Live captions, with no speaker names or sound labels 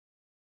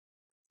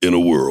In a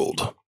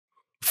world,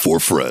 4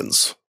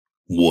 friends,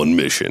 1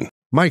 mission.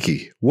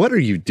 Mikey, what are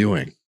you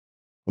doing?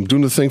 I'm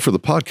doing the thing for the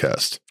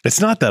podcast. It's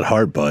not that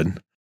hard,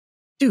 bud.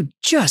 Dude,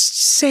 just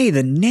say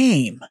the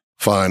name.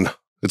 Fine.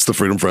 It's the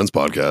Freedom Friends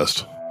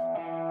podcast.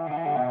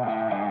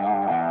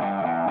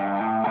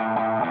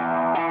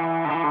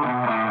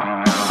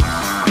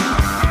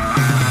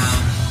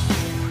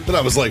 Then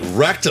I was like,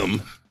 wrecked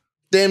him.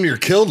 Damn near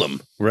killed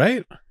him.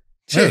 Right?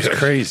 That was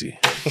crazy.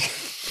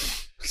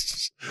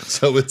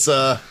 So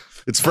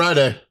it's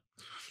Friday.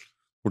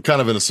 We're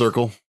kind of in a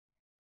circle.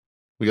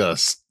 I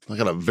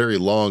got a very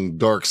long,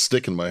 dark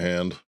stick in my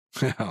hand.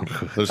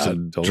 There's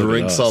some Don't look at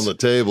drinks us. on the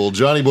table.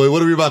 Johnny boy,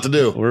 what are we about to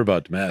do? We're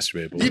about to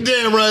masturbate. boy. You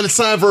damn right. It's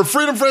time for a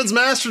Freedom Friends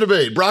Master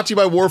Debate, brought to you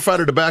by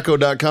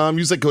warfightertobacco.com.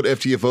 Use that code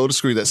FTFO to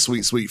screw that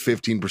sweet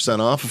 15%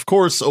 off. Of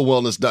course,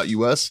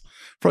 owellness.us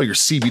for all your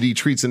CBD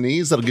treats and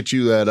needs. That'll get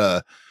you at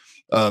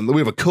we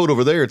have a code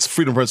over there. It's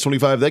Freedom Friends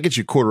 25. That gets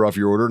you a quarter off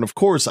your order. And of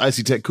course,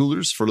 Icy Tech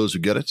coolers for those who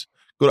get it.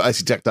 Go to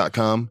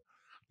icytech.com.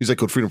 Use that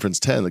code Freedom Friends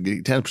 10. They'll get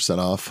you 10%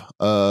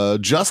 off.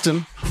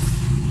 Justin.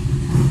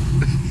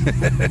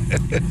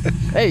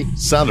 Hey,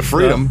 Sound of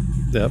freedom.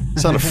 Yep.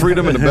 Sound of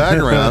freedom in the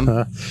background.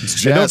 It's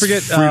Jazz don't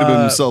forget,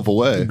 freedom himself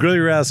away.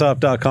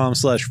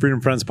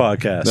 GrillYourAssOff.com/Freedom Friends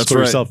Podcast. That's for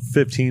right. yourself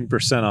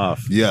 15%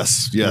 off.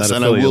 Yes. Not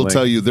And I affiliate will link.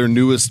 tell you, their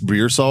newest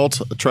beer salt,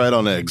 try it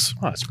on eggs.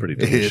 Oh, it's pretty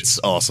delicious. It's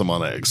awesome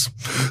on eggs.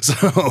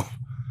 So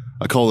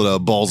I call it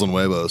balls and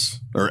huevos,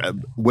 or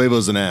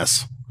huevos and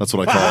ass. That's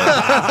what I call it.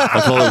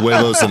 I call it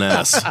huevos and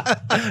ass.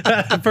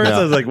 At first,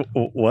 I was like,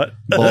 what?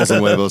 Balls and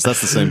huevos. That's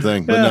the same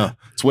thing. But no,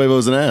 it's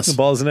huevos and ass.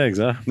 Balls and eggs,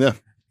 huh? Yeah.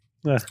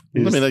 Yeah.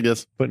 I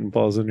guess. Putting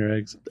balls in your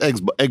eggs. Egg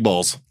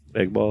balls.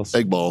 Egg balls.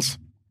 Egg balls.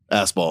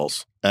 Ass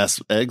balls.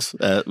 Ass eggs?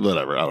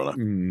 Whatever. I don't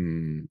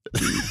know.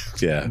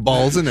 Yeah.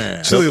 Balls and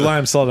ass. Chili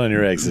lime salt on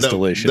your eggs is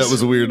delicious. That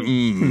was a weird.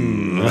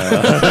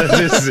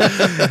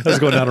 That's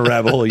going down a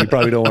rabbit hole. You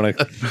probably don't want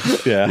to.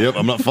 Yeah. Yep,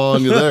 I'm not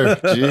following you there.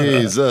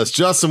 Jesus.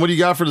 Justin, what do you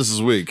got for this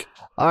week?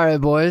 all right,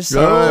 boys.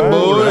 All right,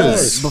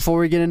 boys. Before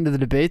we get into the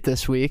debate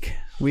this week,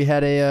 we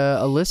had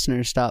a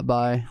listener stop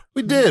by.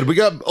 We did. We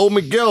got old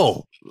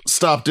Miguel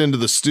stopped into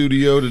the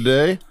studio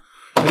today.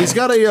 And he's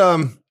got a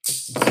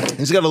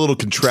little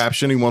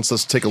contraption he wants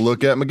us to take a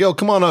look at. Miguel,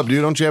 come on up,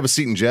 dude. Don't you have a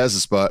seat in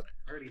Jazz's spot?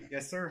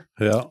 Yes, sir.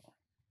 Yeah.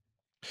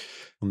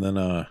 And then,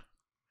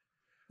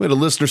 We had a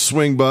listener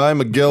swing by.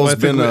 Miguel's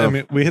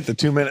we hit the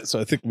 2 minutes,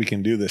 so I think we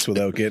can do this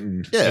without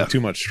getting Yeah. in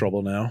too much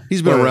trouble now.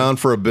 he's been around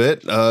for a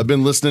bit.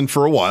 Been listening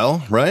for a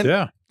while, right?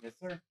 Yeah. Yes,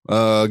 sir.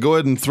 Go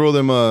ahead and throw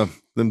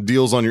them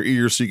deals on your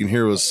ears so you can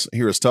hear us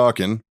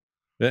talking.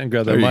 Yeah, and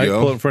grab that There you mic, go.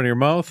 pull it in front of your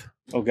mouth.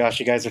 Oh gosh,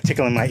 you guys are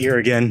tickling my ear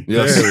again.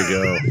 Yes. There we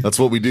go. That's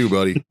what we do,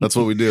 buddy. That's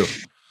what we do.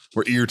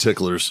 We're ear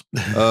ticklers.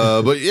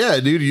 But yeah,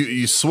 dude,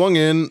 you swung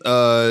in.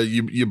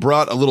 You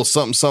brought a little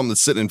something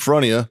that's sitting in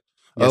front of you.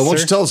 Yes, Why don't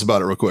sir. you tell us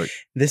about it real quick?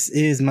 This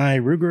is my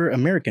Ruger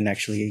American,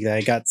 actually.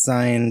 I got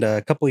signed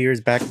a couple years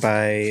back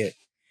by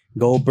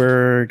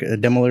Goldberg,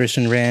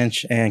 Demolition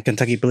Ranch, and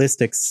Kentucky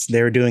Ballistics.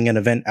 They were doing an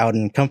event out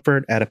in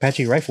Comfort at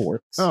Apache Rifle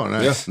Works. Oh,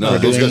 nice. Yeah, no, We're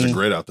those guys are doing-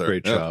 great out there.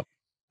 Great Yeah. job.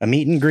 A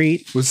meet and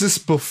greet. Was this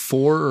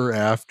before or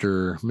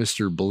after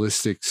Mr.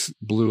 Ballistics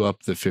blew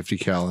up the 50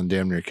 cal and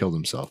damn near killed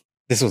himself?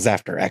 This was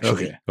after,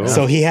 actually. Okay. Oh.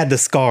 So he had the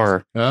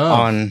scar Oh,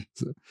 on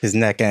his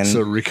neck, and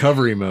so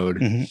recovery mode.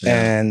 Mhm.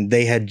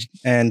 Yeah.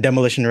 and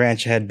Demolition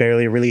Ranch had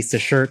barely released a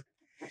shirt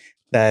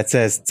that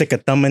says "stick a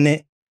thumb in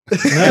it."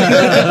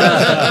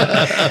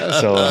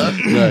 So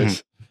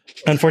Nice.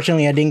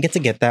 unfortunately, I didn't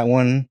get that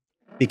one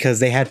because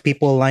they had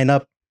people line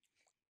up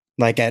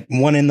like at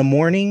 1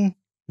 a.m.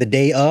 the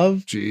day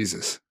of,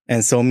 Jesus.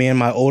 and so me and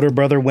my older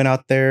brother went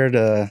out there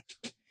to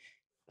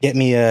get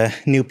me a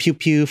new pew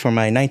pew for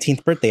my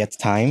 19th birthday at the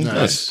time.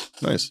 Nice.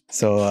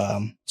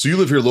 So So you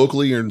live here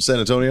locally? You're in San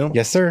Antonio?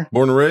 yes, sir.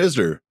 Born and raised,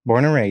 or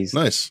Born and raised.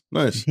 nice.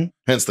 Mhm.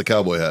 Hence the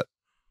cowboy hat.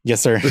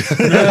 Yes, sir.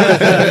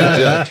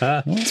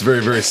 Yeah. It's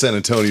very, very San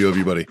Antonio of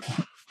you, buddy.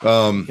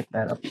 Get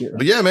that up here.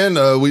 But yeah, man,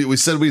 we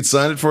said we'd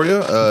sign it for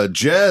you.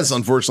 Jazz,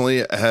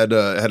 unfortunately, had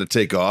to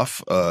take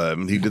off.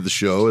 He did the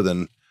show, and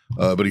then,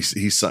 but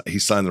he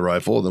signed the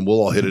rifle. And then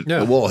we'll all hit it.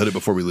 Yeah. We'll all hit it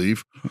before we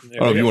leave. I don't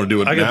know if you want to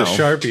do it I got now.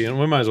 the Sharpie, and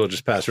we might as well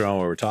just pass around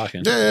while we're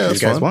talking. Yeah, You that's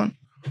guys fine.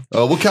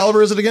 want What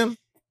caliber is it again?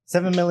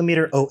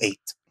 7mm 08.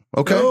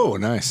 Okay, Oh,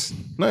 nice.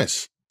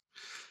 nice.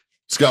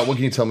 Scott, what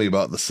can you tell me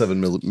about the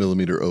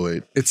 7mm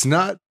 08? It's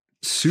not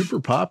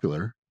super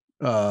popular.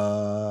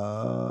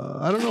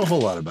 I don't know a whole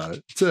lot about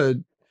it. I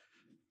mean,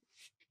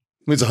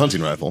 it's a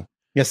hunting rifle.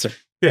 Yes, sir.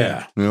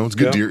 Yeah. You know, it's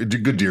good Yeah.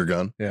 good deer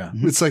gun, Yeah.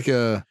 Mhm. It's like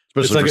a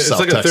especially It's for like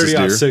South a Texas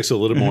 30-06 deer. with a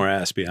little more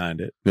ass behind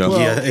it. Yeah. Well,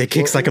 Yeah, it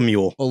kicks like a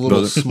mule. a little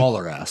Does it?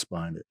 smaller ass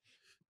behind it.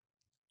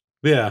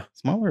 Yeah.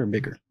 Smaller or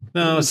bigger?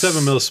 No,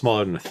 7mm is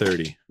smaller than a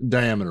 30.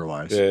 Diameter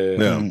wise. Yeah.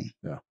 Mm.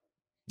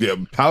 Yeah,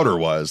 powder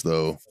wise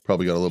though,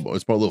 probably got a little.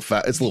 It's more a little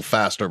fast. It's a little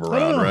faster of a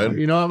round, right?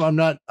 You know, I'm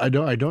not. I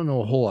don't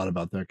know a whole lot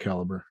about that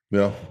caliber.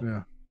 Yeah.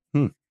 Yeah.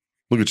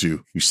 Look at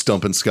you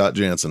stumping Scott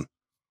Jansen.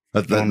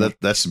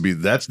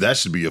 That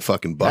should be a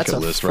fucking That's bucket a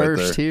list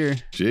first right there.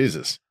 here.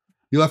 Jesus.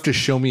 You'll have to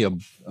show me a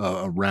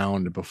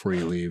round before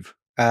you leave.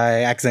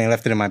 I accidentally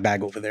left it in my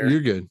bag over there. You're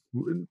good.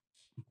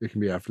 It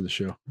can be after the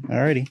show.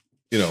 Alrighty.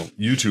 You know,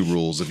 YouTube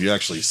rules. If you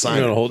actually You're sign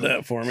gonna it. hold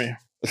that for me.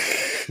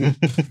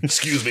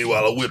 Excuse me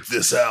while I whip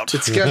this out.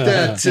 It's got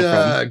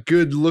that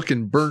good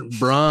looking burnt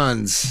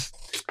bronze.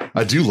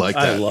 I do like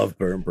I that. love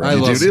burnt I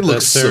bronze. love Dude, it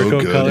looks That so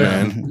Cerakote good, color.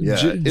 man. Yeah,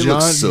 it John,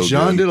 looks so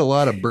John good. did a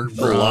lot of burnt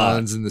A lot.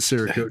 bronze in the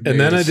Cerakote And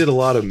then I days. did a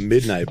lot of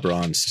midnight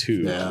bronze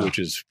too, Yeah. which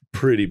is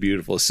pretty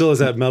beautiful. It still has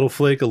that metal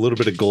flake, a little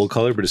bit of gold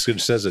color, but it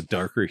just has a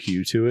darker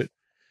hue to it.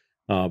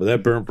 But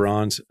that burnt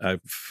bronze, I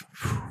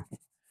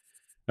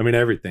mean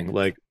everything.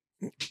 Like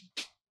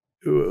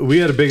we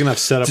had a big enough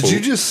setup. Did you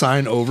just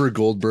sign over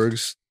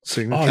Goldberg's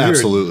signature? Oh, you're a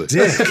Absolutely.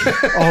 dick.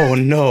 Oh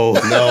no.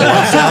 No,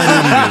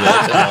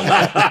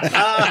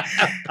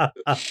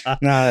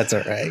 No, that's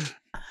all right.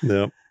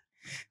 No.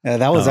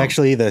 That was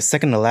actually the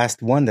second to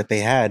last one that they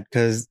had,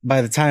 because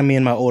by the time me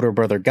and my older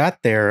brother got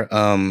there,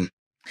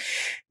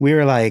 we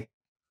were like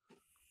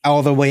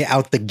all the way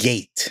out the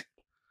gate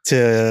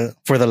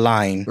for the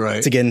line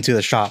Right. to get into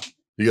the shop.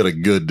 You got a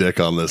good dick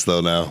on this though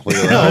now. Look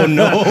at that. Oh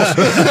no,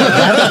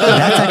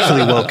 that's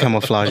actually well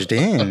camouflaged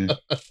in.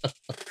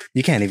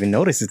 You can't even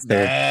notice it's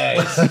there.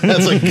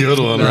 That's a good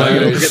one, Right. right?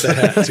 Don't forget the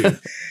hat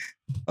too.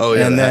 Oh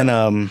yeah. And that-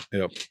 then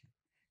Yep.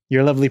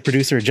 your lovely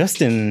producer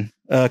Justin,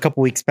 a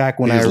couple weeks back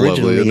when I He's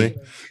lovely, originally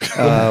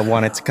isn't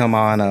wanted to come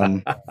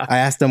on, I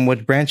asked him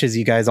what branches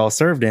you guys all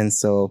served in,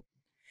 so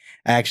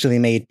I actually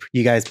made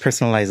you guys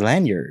personalized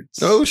lanyards.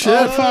 Oh shit!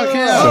 Oh, fuck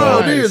yeah. Oh,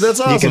 Nice. dude, that's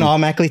awesome. You can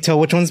automatically tell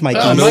which one's Mikey.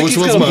 I know Mikey's which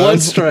one's got a mine.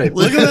 blood stripe.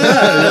 Look at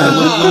that!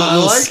 I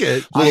like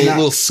it.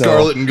 Little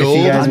scarlet and if you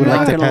gold. guys would I'm like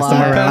not to gonna pass them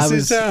lie, around. Pass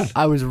these down.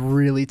 I was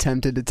really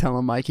tempted to tell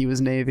him Mikey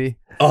was Navy.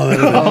 Oh,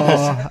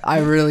 Oh,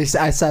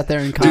 I sat there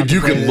and Dude, you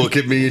can contemplated. look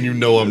at me and you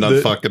know I'm not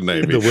The- fucking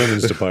Navy. the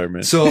women's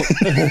department. So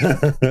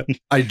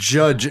I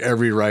judge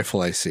every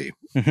rifle I see.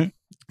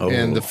 Oh.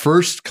 And the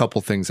first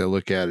couple things I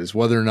look at is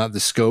whether or not the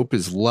scope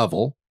is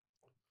level.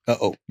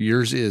 Uh-oh.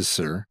 Yours is,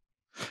 sir.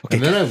 Okay.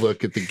 And then I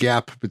look at the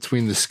gap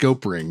between the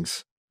scope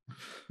rings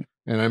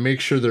and I make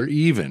sure they're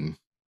even.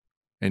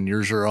 And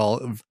yours are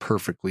all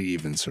perfectly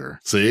even, sir.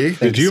 See?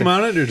 Did you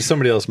mount it or did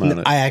somebody else mount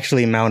it? I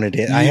actually mounted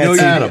it. I You had know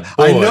some- you did.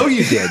 I know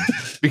you did.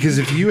 Because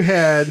if you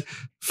had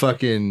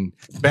fucking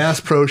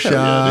Bass Pro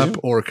Shop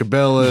or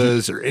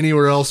Cabela's or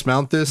anywhere else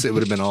mount this, it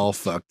would have been all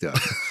fucked up.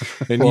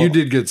 And Well- you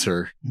did good,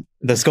 sir.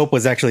 the scope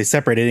was actually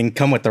separate. It didn't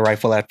come with the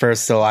rifle at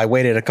first, so I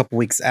waited a couple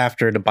weeks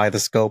after to buy the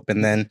scope,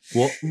 and then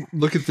Well,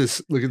 look at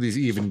this. Look at these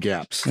even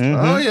gaps. Mhm.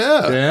 Oh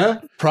yeah. Yeah.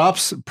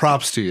 Props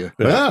to you.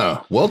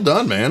 Yeah. Well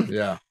done, man.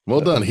 Yeah. Well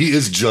done. He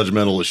is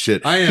judgmental as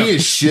shit. I am. He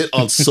is shit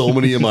on so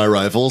many of my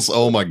rifles.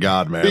 Oh my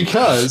god, man.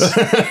 Because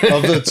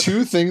of the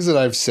two things that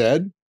I've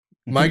said,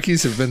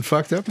 Mikey's have been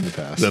fucked up in the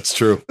past. That's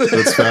true.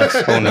 That's facts.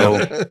 Oh,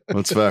 no.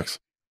 That's facts.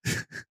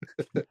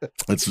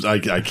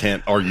 I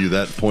can't argue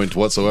that point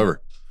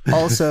whatsoever.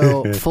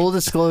 Also, full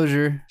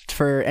disclosure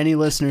for any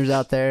listeners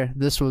out there,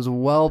 this was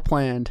well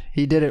planned.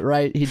 He did it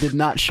right. He did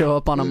not show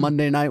up on a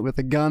Monday night with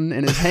a gun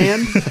in his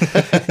hand.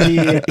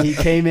 He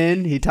came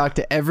in, he talked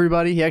to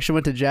everybody. He actually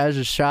went to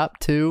Jazz's shop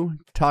too,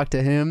 talked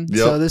to him. Yep.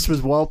 So this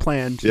was well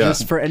planned. Yeah.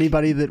 Just for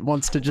anybody that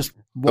wants to just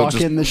walk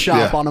just- in the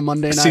shop yeah. on a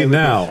Monday night. See, with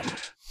now,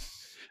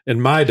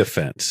 in my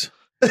defense,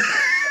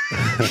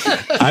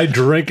 I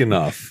drink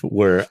enough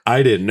where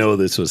I didn't know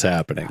this was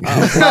happening.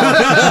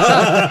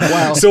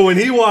 Wow. So when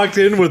he walked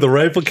in with the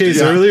rifle case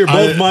Yeah, earlier,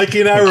 both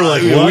Mikey and I were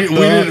like, "What?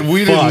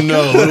 we didn't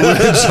know.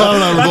 John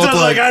and I were I both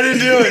was like, I didn't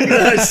do it.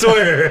 I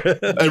swear.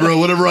 hey, bro,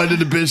 whatever I did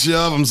to piss you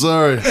off, I'm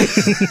sorry.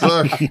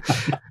 Fuck.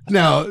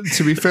 Now,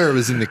 to be fair, it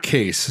was in the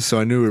case, so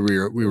I knew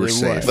we were It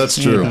safe. was.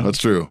 That's true. Yeah. That's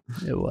true.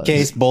 It was.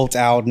 case bolt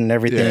out and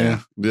everything. Yeah.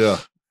 Yeah.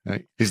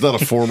 Right. He's not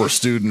a former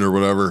student or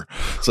whatever.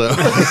 So is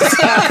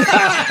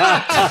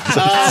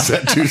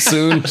that too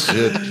soon?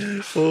 Shit.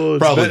 Oh,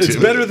 Probably it's too-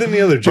 better than the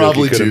other joke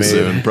Probably you could too have made.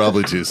 soon.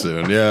 Probably too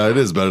soon. Yeah, it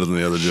is better than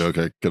the other joke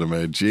I could have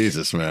made.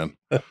 Jesus, man.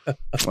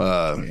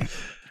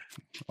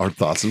 Our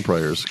thoughts and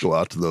prayers go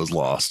out to those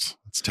lost.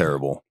 It's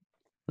terrible.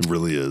 It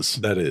really is.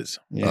 That is.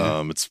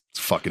 Yeah. It's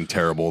fucking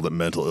terrible that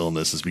mental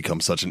illness has become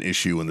such an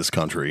issue in this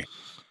country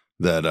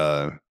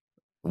that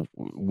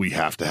we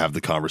have to have the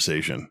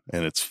conversation,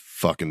 and it's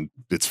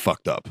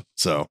fucked up.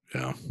 So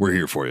Yeah. we're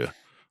here for you,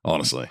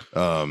 honestly.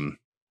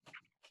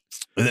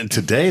 And then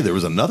today there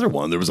was another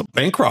one. There was a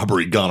bank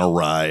robbery gone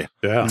awry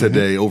Yeah.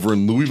 today over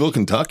in Louisville,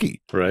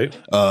 Kentucky. Right.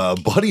 A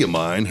buddy of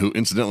mine who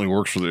incidentally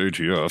works for the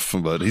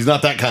ATF, but he's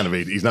not that kind of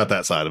he's not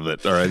that side of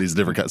it. All right, he's a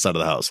different side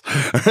of the house.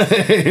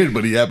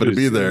 But he happened to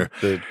be there.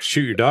 The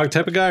shoot your dog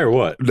type of guy or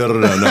what? No. He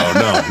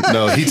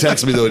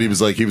texted me though, and he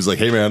was like,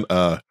 hey man,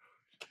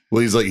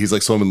 well, he's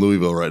like, so I'm in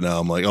Louisville right now.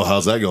 I'm like, oh,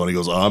 how's that going? He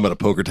goes, oh, I'm at a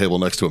poker table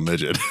next to a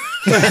midget.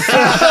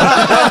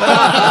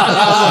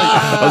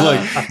 I was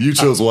like, you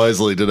chose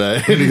wisely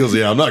today. And he goes,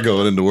 yeah, I'm not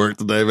going into work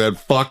today, man.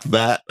 Fuck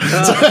that.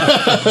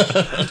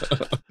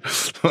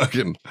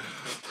 Fucking,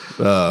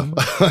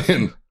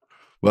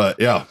 but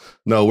yeah,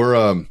 no, we're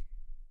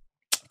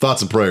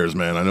Thoughts and prayers,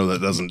 man. I know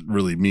that doesn't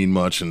really mean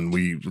much, and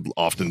we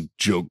often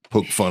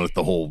poke fun at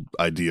the whole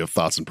idea of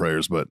thoughts and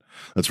prayers, but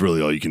that's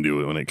really all you can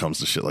do when it comes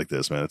to shit like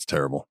this, man. It's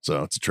terrible.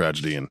 So it's a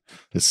tragedy, and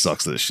it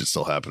sucks that this shit's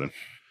still happening.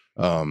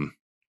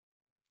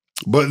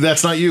 But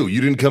that's not you. You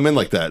didn't come in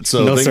like that.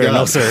 So No, thank sir. God.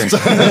 No, sir.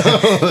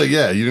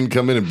 Yeah, you didn't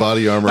come in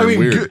body armor I and mean,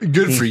 weird.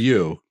 good for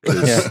you.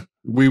 'Cause Yeah.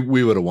 we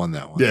would have won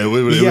that one. Yeah, I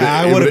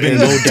would have been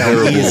low down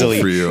terrible easily.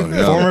 for you.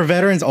 Yeah. Former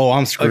veterans, oh,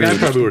 I'm Like, screwed. I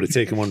probably would have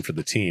taken one for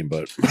the team,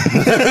 but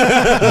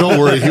Don't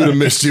worry, he would have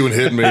missed you and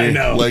hit me. I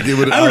know. Like it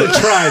would. I would have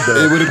tried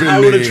though. It would have been. I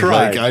me. would have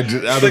tried. Like I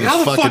did. Out Like, of how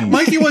the fuck? fucking.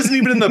 Mikey wasn't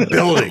even in the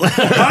building.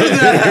 How did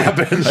that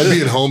happen? I'd be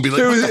at home, be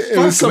like, It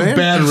was some man?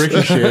 bad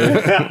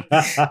ricochet.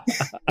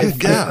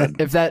 God.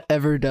 If that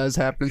ever does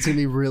happen, it's gonna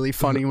be really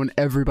funny when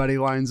everybody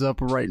lines up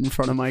right in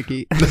front of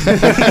Mikey. Like,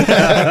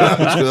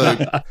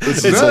 this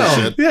is It's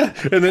bullshit. Yeah,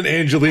 and then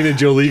Angelina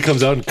Jolie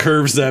comes out and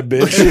curves that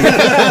bitch.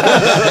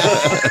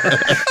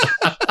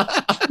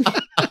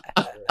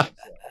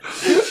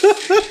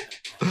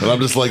 And I'm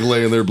just like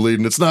laying there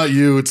bleeding. It's not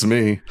you, it's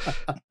me.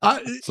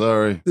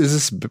 Sorry.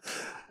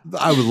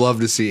 I would love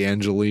to see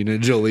Angelina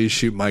Jolie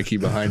shoot Mikey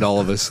behind all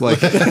of us. Like,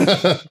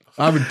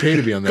 I would pay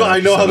to be on that. I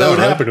know how that would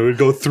right? happen. It would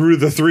go through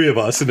the three of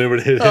us, and it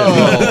would hit him.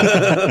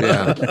 Oh,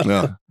 yeah.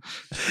 No.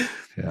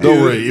 Yeah.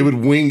 Don't worry. It would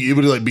wing. It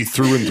would like be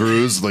through and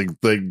throughs. Like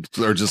they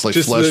are just like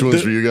Just flesh the- wounds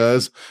the- for you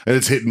guys. And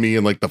it's hitting me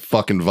in like the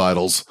fucking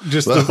vitals.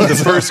 Just the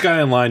first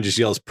guy in line just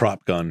yells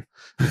 "prop gun."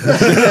 There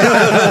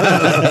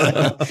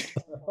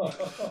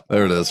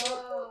it is.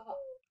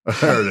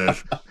 There it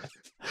is.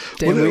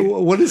 Damn,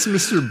 What does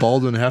Mr.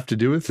 Baldwin have to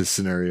do with this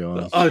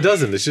scenario? Oh, it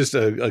doesn't. It's just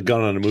a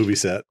gun on a movie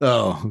set.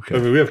 Oh, I okay.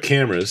 mean, we have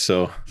cameras,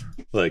 so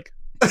like,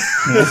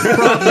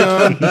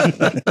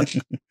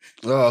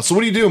 So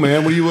what do you do,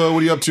 man? What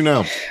are you up to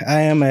now?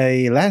 I am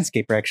a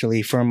landscaper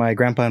actually for my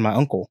grandpa and my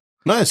uncle.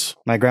 Nice.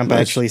 My grandpa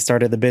Nice. actually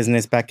started the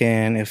business back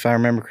in, if I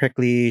remember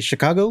correctly,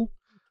 Chicago.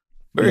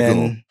 Very then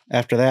cool.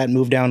 after that,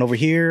 moved down over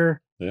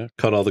here. yeah,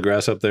 cut all the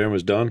grass up there and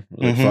was done.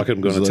 Like, Mhm. fuck it,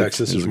 I'm going He's to like-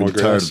 Texas. he's There's more like,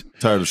 grass.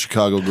 Tired of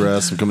Chicago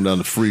grass. I'm coming down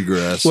to free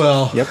grass.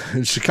 Well, Yep.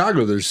 in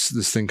Chicago, there's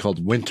this thing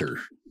called winter.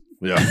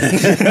 yeah.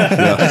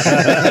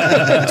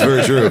 Yeah. It's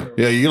very true.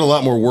 Yeah, you get a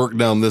lot more work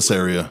down this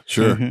area.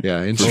 Sure. Mhm.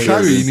 Yeah, in For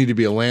Chicago, sure. you need to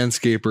be a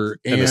landscaper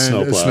and, And a a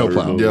snowplow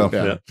snowplow. removal.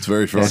 Yeah. Yeah. It's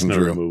very fucking Snow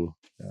true. removal.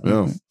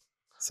 Yeah.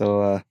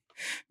 So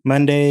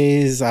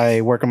Mondays,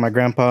 I work on my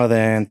grandpa.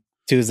 Then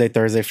Tuesday,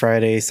 Thursday,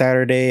 Friday,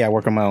 Saturday, I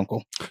work on my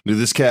uncle. Dude,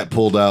 this cat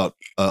pulled out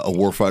a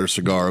Warfighter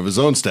cigar of his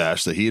own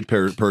stash that he had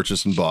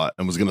purchased and bought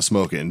and was going to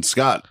smoke it. And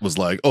Scott was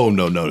like, "Oh,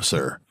 no,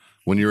 sir.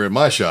 When you're at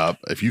my shop,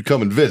 if you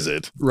come and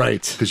visit,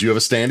 Right. because you have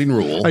a standing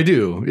rule." I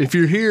do. If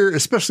you're here,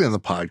 especially on the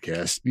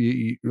podcast,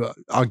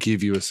 I'll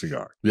give you a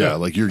cigar. Yeah,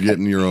 like you're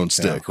getting your own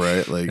stick,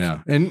 right? Like, Yeah.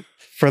 And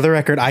For the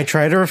record, I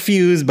tried to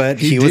refuse, but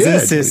He he was did.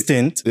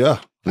 insistent. yeah.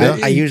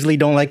 I usually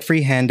don't like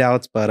free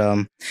handouts, but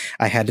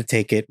I had to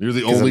take it. You're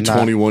the 'cause only I'm not-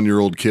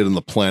 21-year-old kid on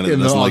the planet that On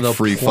doesn't like the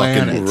free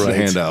planet, fucking right.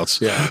 handouts.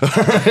 yeah.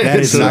 That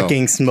is So- not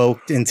getting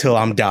smoked until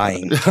I'm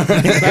dying.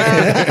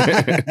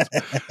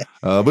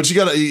 But you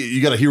got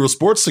a Hero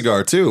Sports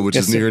cigar too, which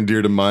Yes, is near sir. and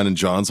dear to mine and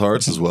John's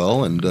hearts as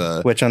well. And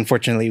Which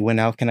unfortunately went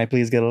out. Can I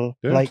please get a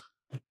Yeah. light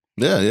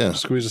yeah,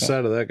 Squeeze the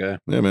side of that guy.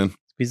 yeah, man.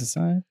 piece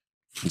aside?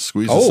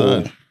 Squeeze Oh,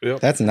 aside. Yep.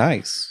 that's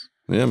nice.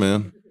 Yeah,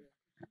 man.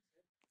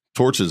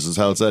 Torches is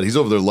how it's at. He's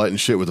over there lighting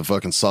shit with a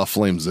fucking soft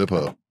flame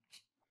Zippo.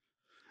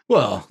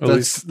 Well, At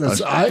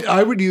that's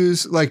I would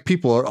use, like,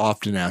 people are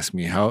often ask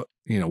me how,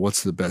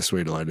 what's the best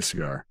way to light a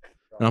cigar?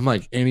 And I'm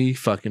like, any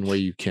fucking way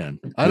you can.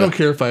 I don't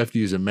care if I have to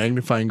use a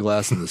magnifying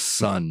glass in the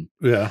sun.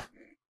 Yeah.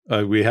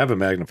 We have a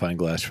magnifying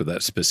glass for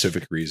that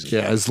specific reason.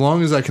 Yeah, as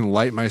long as I can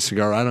light my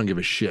cigar, I don't give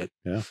a shit.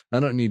 Yeah. I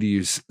don't need to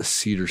use a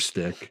cedar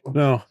stick.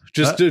 No,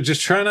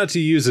 just try not to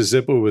use a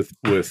Zippo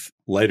with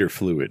lighter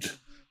fluid.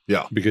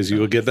 Yeah. Because you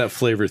will get that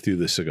flavor through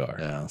the cigar.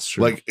 Yeah, that's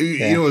true. Like,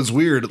 Yeah. it's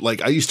weird.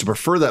 Like, I used to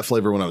prefer that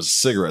flavor when I was a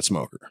cigarette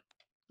smoker.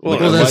 Well,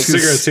 Well, like that's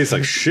 'cause- cigarettes taste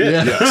like shit.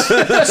 Yeah.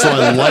 Yes. So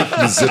I like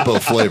the Zippo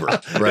flavor,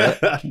 right?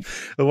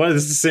 Why?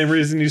 This is the same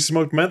reason you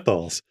smoked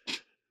menthols.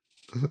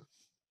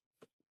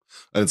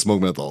 I didn't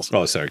smoke menthols.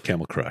 Oh, sorry,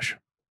 Camel Crush.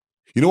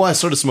 You know why I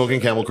started smoking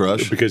Camel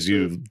Crush? Because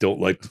you don't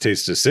like the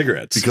taste of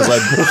cigarettes. Because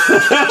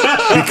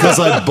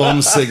I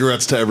bum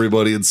cigarettes to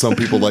everybody, and some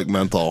people like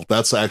menthol.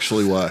 That's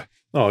actually why.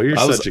 Oh, you're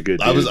I was, such a good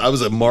dude. I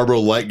was a Marlboro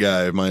Light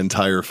guy my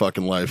entire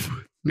fucking life.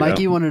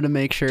 Mikey wanted to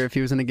make sure if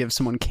he was going to give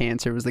someone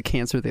cancer, it was the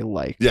cancer they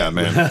liked. Yeah,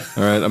 man.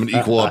 All right, I'm an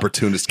equal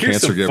opportunist Here's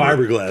cancer some giver.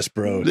 fiberglass,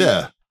 bro.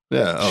 Yeah,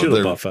 yeah. Oh, Shit'll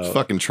they're buff out.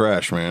 fucking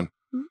trash, man.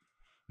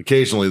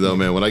 Occasionally, though,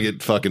 man, when I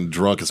get fucking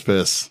drunk as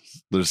piss,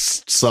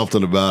 there's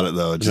something about it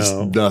though. It's just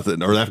No.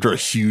 nothing. Or after a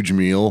huge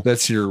meal,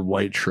 that's your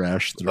white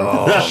trash through.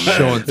 Oh, man.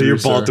 Showing through, Your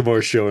sir.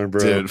 Baltimore showing, bro.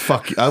 dude,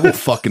 fuck you. I will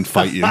fucking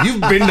fight you.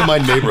 You've been to my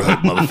neighborhood,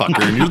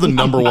 motherfucker, and you're the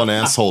number one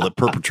asshole that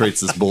perpetrates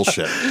this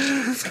bullshit.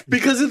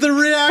 Because of the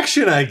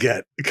reaction I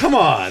get. Come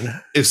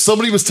on. If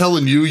somebody was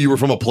telling you were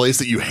from a place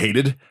that you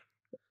hated,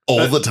 all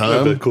the That'd be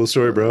time. a cool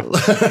story, bro.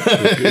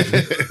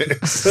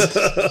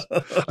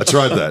 I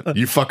tried that.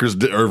 You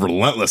fuckers are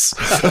relentless.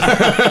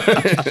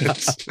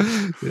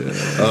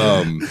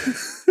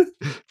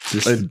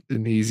 Just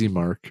an easy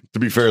mark. To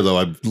be fair, though,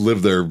 I've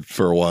lived there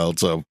for a while,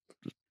 so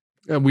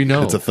We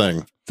know it's a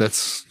thing.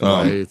 that's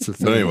why it's a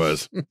thing. But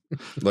anyways,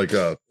 like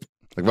if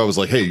I was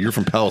like, "Hey, you're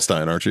from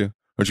Palestine, aren't you?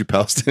 Aren't you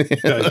Palestinian?"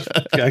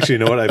 Actually, you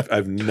know what?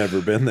 I've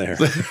never been there.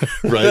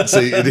 Right?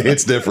 See,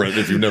 it's different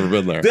if you've never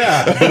been there.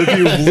 Yeah, but if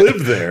you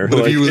live there, But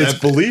if like, you it's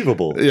have-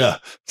 believable. Yeah.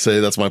 Say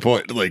that's my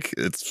point. Like,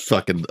 it's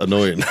fucking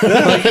annoying.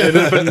 And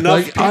if enough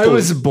Like I people-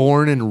 was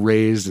born and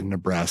raised in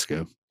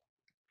Nebraska.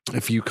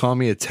 If you call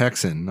me a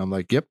Texan, I'm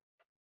like, yep.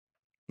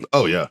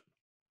 Oh yeah,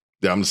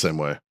 yeah. I'm the same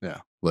way. Yeah.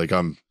 Like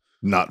I'm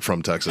not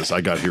from Texas.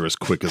 I got here as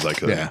quick as I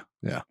could. Yeah.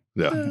 Yeah.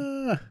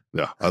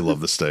 Yeah. I love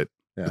the state.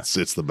 Yeah.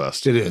 It's the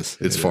best. It is.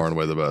 It's far and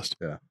away the best.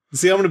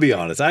 See, I'm going to be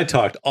honest. I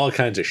talked all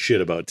kinds of shit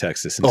about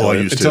Texas until, I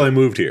used until to. I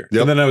moved here.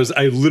 Yep. And then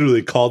I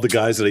literally called the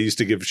guys that I used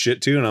to give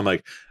shit to, and I'm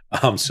like,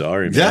 I'm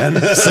sorry, Yeah,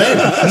 man.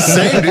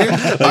 same, dude.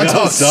 Like, I I'm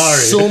talked sorry.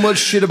 so much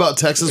shit about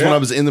Texas when Yeah. I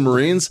was in the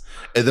Marines,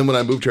 and then when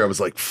I moved here, I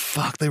was like,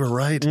 "Fuck, they were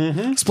right."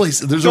 Mhm. This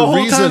place, there's The a whole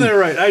time reason. they're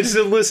right. I just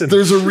didn't listen.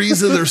 There's a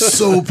reason they're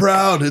so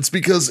proud. It's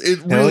because it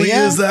really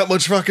yeah. is that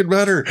much fucking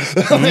better.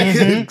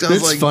 I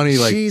was It's funny,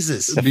 like,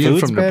 Jesus, The Being food's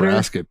from better.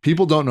 Nebraska,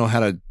 people don't know how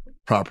to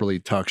properly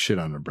talk shit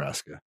on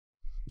Nebraska.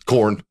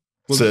 corn.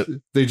 That's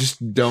it. They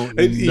just don't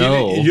You-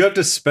 know. You have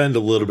to spend a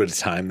little bit of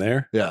time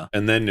there, yeah.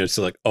 and then it's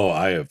like, oh,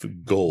 I have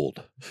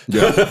gold.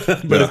 Yeah.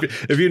 But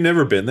if you've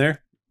never been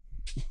there,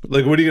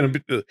 like, what are you going to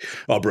be?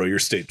 Oh, bro, your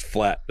state's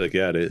flat. Like,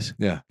 yeah, it is.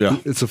 Yeah. Yeah.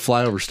 It's a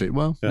flyover state.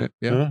 Well, yeah.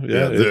 Huh?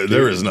 Yeah,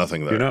 there is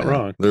nothing there. You're not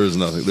wrong. There is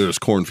nothing. There's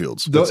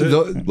cornfields.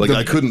 Like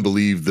I couldn't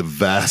believe the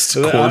vast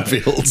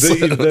cornfields.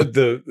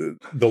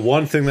 The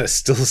one thing that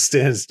still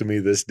stands to me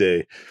this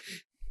day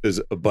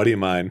is a buddy of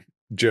mine,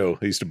 Joe,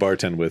 I used to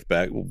bartend with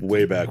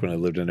way back when I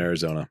lived in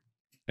Arizona.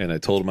 And I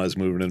told him I was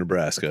moving to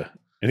Nebraska.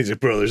 And he's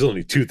like, bro, there's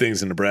only 2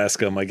 things in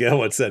Nebraska. I'm like, yeah,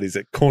 what's that? He's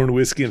like, corn,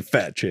 whiskey, and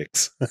fat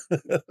chicks.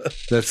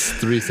 That's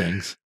 3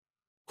 things.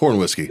 Corn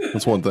whiskey.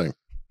 That's one thing.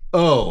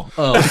 Oh.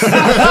 Because,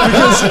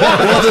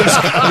 well,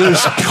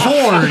 there's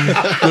corn,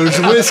 there's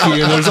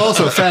whiskey, and there's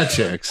also fat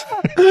chicks.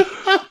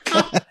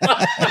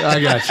 I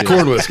got you.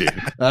 Corn whiskey.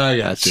 I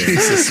got you.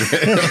 Jesus,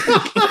 man.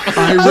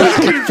 I was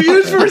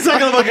confused for a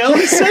second. I'm like, I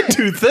only said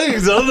 2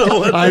 things. I don't know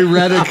what. I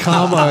read a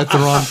comma at the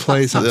wrong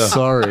place. I'm Yeah.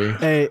 sorry.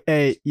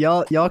 Hey,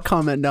 y'all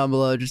comment down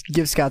below. Just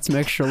give Scott some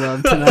extra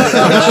love tonight.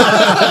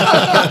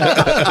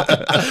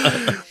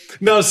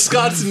 No,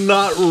 Scott's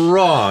not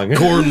wrong.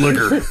 Corn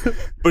liquor.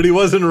 But he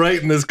wasn't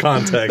right in this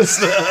context.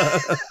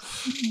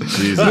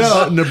 Jesus.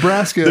 No,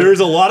 Nebraska. There is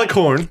a lot of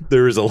corn.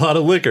 There is a lot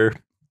of liquor.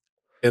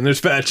 And there's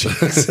fat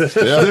chicks.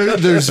 Yeah.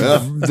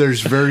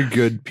 There's very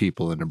good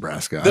people in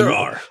Nebraska. There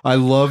are. I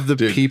love the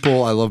Dude.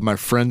 people. I love my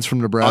friends from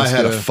I Nebraska.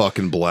 had a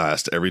fucking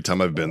blast every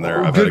time I've been there.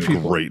 Oh, I've had good a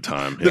people. great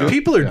time. The Yeah.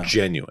 people are Yeah.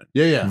 genuine.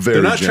 yeah. Very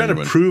They're not trying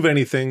genuine. to prove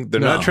anything. They're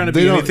No, not trying to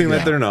they be don't- anything yeah.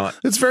 that they're not.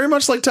 It's very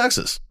much like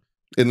Texas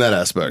in that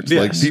aspect. Yes.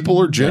 Like people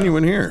are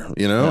genuine here,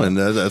 you know, and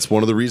that's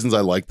one of the reasons I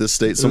like this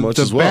state so much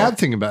the as well. bad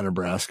thing about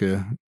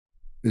Nebraska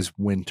is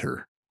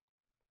winter.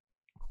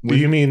 Do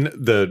you mean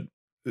the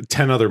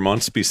 10 other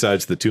months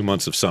besides the 2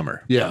 months of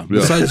summer? Yeah.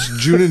 Besides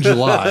June and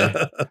July.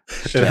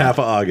 And half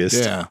of August.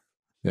 Yeah.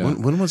 Yeah.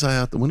 When was I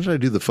out? When did I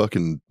do the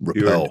fucking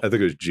You were- rappel? I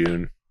think it was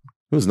June.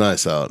 It was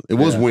nice out. It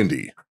was Yeah.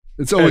 windy.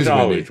 It's always It's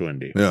windy. always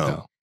windy. Yeah. Yeah.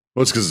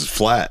 Well, it's because it's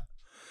flat.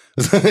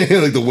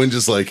 Like the wind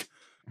just like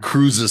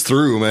cruises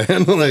through,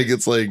 man. Like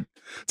it's like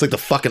the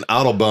fucking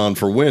Autobahn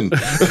for wind.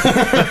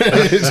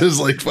 It just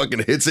like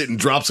fucking hits it and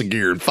drops a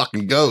gear and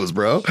fucking goes,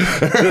 bro.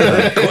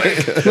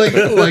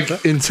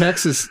 like in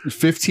Texas,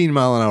 15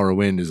 mile an hour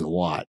wind is a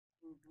lot.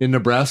 In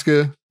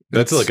Nebraska,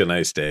 That's it's- like a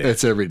nice day.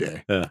 it's every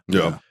day.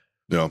 Yeah.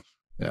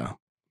 Yeah.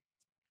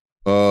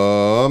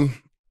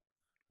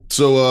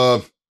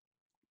 So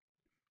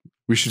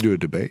We should do a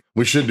debate.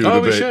 we should do a Oh,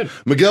 we debate. should.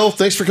 Miguel,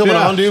 thanks for coming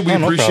Yeah. on, dude. We Oh,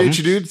 no appreciate problem.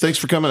 you, dude. Thanks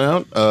for coming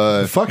out.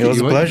 Fuck It was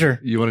you a want- pleasure.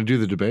 You want to do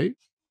the debate?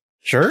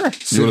 Sure. you want to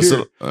Sit sit?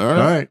 here. All All right.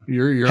 right.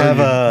 You're Have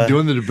already a-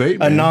 doing the debate. A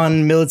man.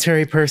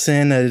 non-military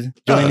person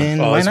join in.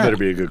 Oh, Why this not? better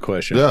be a good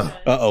question. Yeah.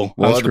 Uh-oh.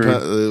 Well, I'm it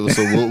screwed.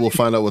 so we'll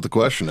find out what the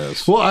question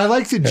is. Well, I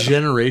like the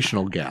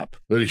generational gap.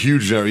 There's a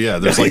huge, yeah.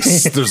 There's like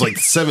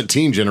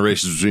 17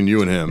 generations between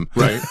you and him.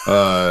 Right.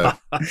 Are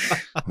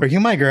you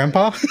my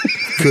grandpa?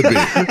 Could be.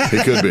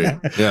 It could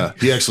be. Yeah.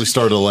 He actually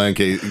started a What's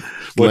your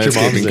mom's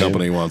landscaping name?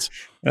 company once.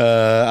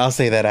 I'll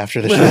say that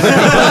after the show.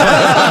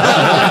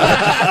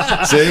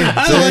 See?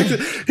 I like it.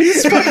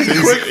 He's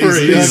fucking quick for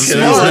it. He's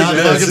Yeah, smart. like Not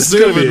this. fucking This is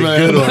gonna be stupid, a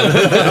good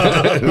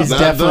man. one. He's Not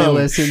definitely dumb.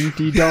 listened.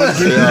 You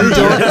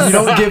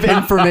don't give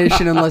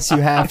information unless you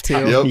have to.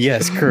 Yep.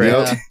 Yes,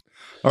 correct. Yep.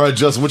 All right,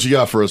 Justin, what you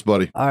got for us,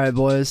 buddy? All right,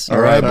 boys. All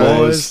right,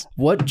 boys.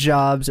 What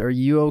jobs are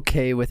you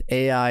okay with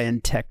AI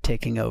and tech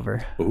taking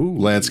over? Ooh.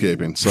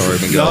 Landscaping. Sorry,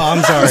 No, Miguel.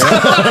 I'm sorry.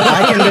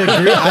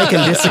 I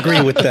can disagree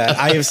with that.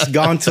 I have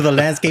gone to the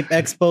landscape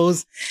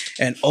expos,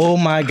 and oh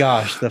my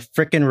gosh, the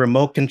freaking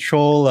remote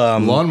control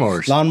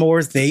Lawnmowers.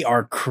 lawnmowers, they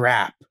are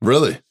crap.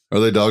 Really? Are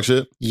they dog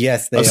shit?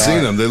 Yes, they I've are.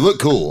 seen them. They look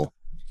cool.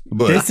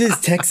 But This is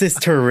Texas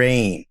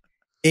terrain.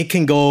 It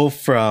can go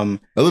from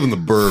I live in the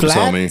burbs,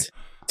 homie. flat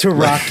to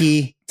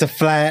rocky to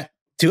flat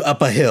to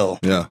up a hill.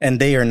 Yeah. And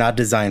they are not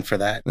designed for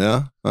that.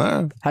 Yeah. All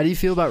right. How do you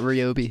feel about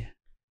Ryobi?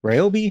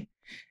 Ryobi?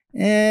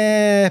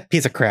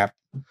 Piece of crap.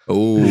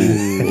 Oh,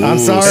 I'm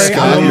sorry,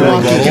 Scott, I'm a your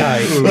Milwaukee rebuttal? guy.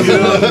 You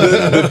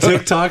know, the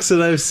TikToks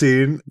that I've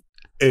seen,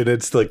 and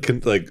it's like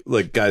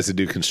guys that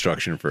do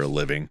construction for a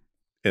living,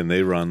 and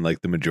they run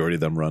like the majority of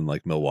them run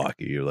like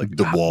Milwaukee or like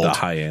DeWalt. the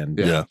high end.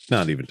 Yeah.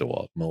 Not even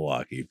DeWalt,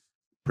 Milwaukee,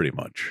 pretty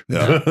much.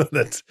 Yeah.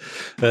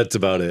 that's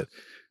about it.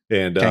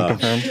 And Can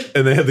confirm.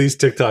 and they have these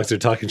TikToks. They're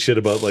talking shit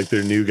about like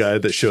their new guy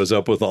that shows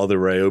up with all the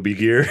Ryobi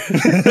gear.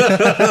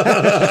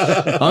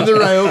 I'm the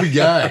Ryobi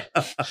guy.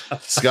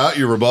 Scott,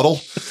 your rebuttal?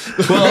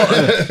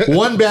 Well,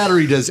 one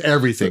battery does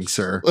everything,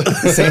 sir.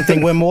 Same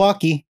thing with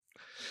Milwaukee.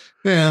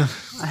 Yeah.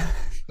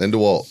 And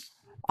DeWalt.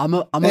 I'm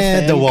a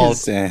fan. DeWalt.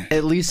 'cause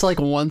at least like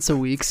once a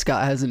week,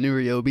 Scott has a new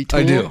Ryobi tool.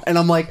 I do. And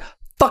I'm like,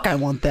 fuck, I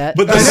want that.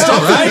 But the I know,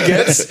 stuff that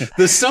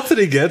right?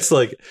 he gets,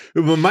 like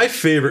my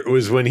favorite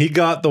was when he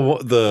got the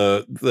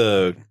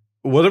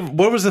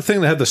what was the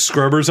thing that had the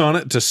scrubbers on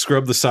it to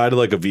scrub the side of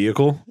like a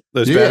vehicle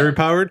that's Yeah. battery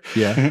powered.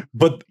 Yeah.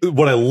 But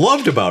what I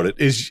loved about it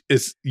is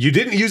you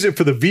didn't use it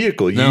for the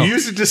vehicle. You No.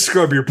 used it to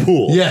scrub your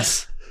pool.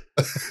 Yes.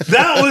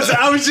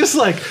 I was just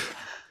like,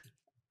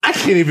 I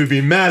can't even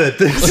be mad at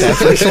this.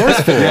 That's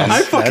resourceful.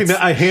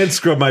 I hand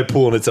scrub my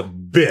pool and it's a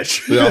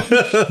bitch.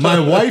 Yeah. My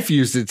wife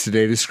used it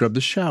today to scrub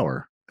the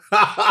shower.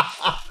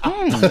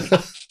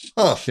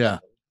 Huh. Yeah.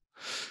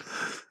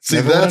 See,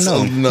 Never that's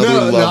would've known. another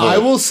No, level. I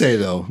will say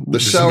though, The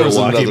Does shower's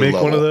Milwaukee another make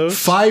level. one of those?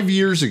 5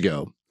 years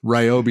ago,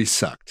 Ryobi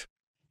sucked.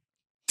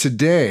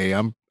 Today,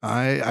 I'm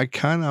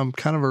kind of a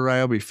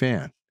Ryobi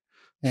fan.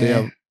 They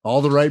have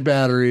all the right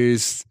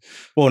batteries.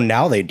 Well,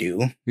 now they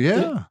do.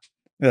 Yeah.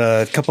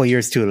 A couple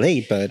years too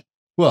late, but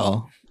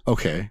Well,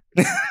 okay.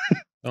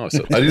 Oh,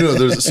 so I do know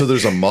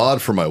there's a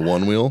mod for my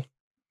one wheel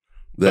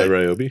by that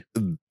Ryobi.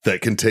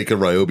 that can take a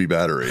Ryobi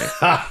battery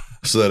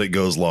so that it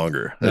goes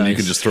longer, and you Nice.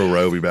 can just throw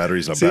Ryobi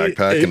batteries in a See,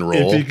 backpack and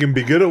roll. If you can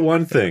be good at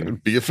one thing,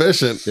 Be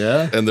efficient.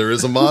 Yeah. And there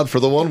is a mod for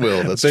the one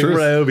wheel. That's I think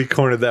true. Ryobi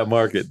cornered that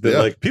market. They're Yeah.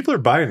 like, people are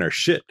buying our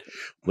shit.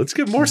 Let's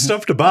get more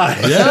stuff to buy.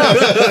 Yeah.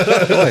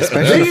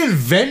 especially They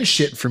invent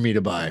shit for me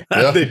to buy.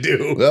 Yeah. They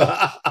do.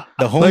 Yeah.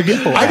 the Home Like,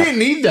 Depot. I app. didn't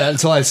need that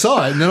until I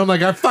saw it. And then I'm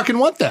like, I fucking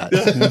want that.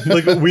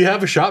 Like we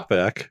have a shop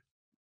vac.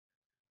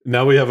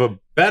 Now we have a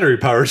battery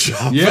powered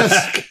shop Yes.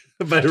 vac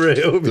by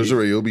Ryobi. There's a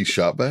Ryobi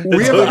shop back. We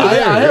It's have over I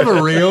there. have a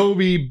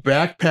Ryobi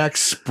backpack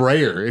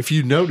sprayer. If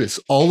you notice,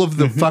 all of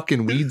the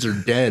fucking weeds are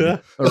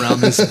dead around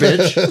this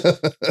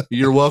bitch.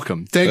 You're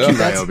welcome. Thank you,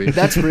 that's, Ryobi.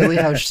 that's really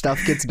how stuff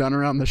gets done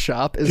around the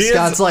shop. Is He is-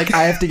 Scott's like,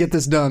 I have to get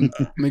this done.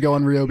 Let me go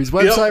on Ryobi's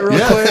website real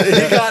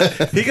Yeah.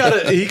 quick.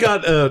 he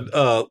got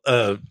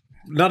a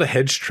not a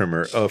hedge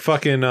trimmer, a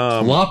fucking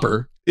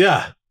Lopper.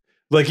 yeah.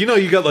 Like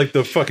you got like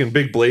the fucking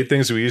big blade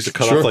things we use to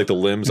cut Sure. off like the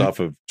limbs off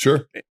of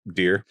Sure.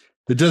 deer.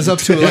 It does up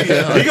to like he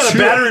got a two-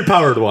 battery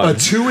powered a one.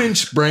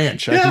 2-inch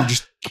branch. I Yeah. can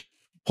just He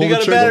pull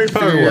got the a battery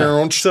trigger. powered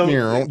one. So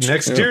Yeah.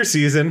 next deer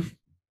season,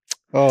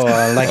 Oh,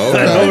 like Okay.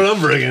 I know what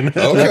I'm bringing.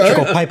 Okay.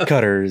 electrical pipe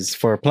cutters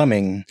for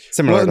plumbing.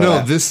 Similar Well, to no,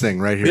 that. this thing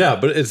right here. Yeah,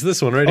 but it's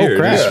this one right Oh, here.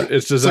 crap. It's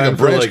It's designed like a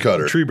for branch like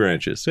cutter. tree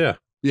branches. Yeah,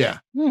 Yeah.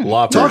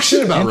 loppers. Talk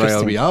shit about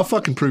Interesting. Ryobi. I'll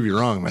fucking prove you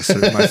wrong, my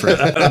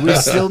friend. We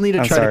still need to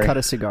I'm try sorry. to cut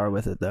a cigar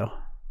with it, though.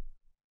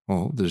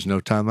 Well, there's no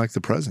time like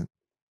the present.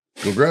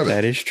 Go grab it.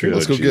 That is true.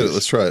 Let's go get it. jeez.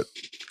 Let's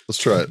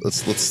try it.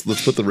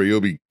 Let's put the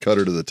Ryobi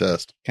cutter to the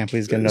test. Can't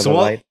please get another So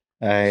while- light.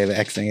 I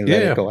accidentally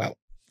let Yeah. it go out.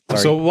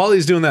 Sorry. So while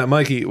he's doing that,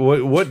 Mikey,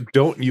 what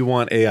don't you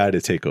want AI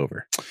to take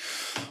over?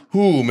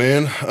 Ooh,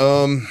 man.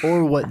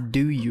 Or what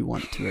do you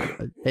want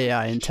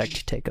AI and tech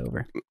to take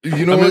over?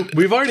 You know I mean, what?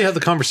 we've already had the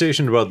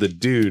conversation about the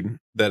dude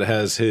that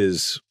has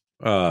his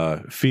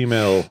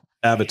female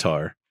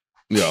avatar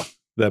Yeah.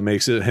 that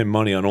makes him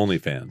money on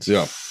OnlyFans.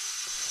 Yeah.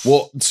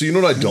 Well, so you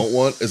know what I don't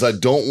want is I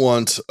don't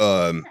want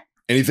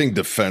anything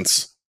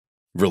defense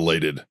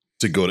related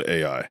to go to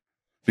AI,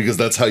 because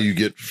that's how you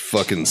get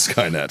fucking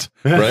Skynet,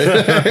 right?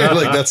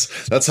 Like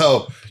that's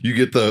how you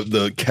get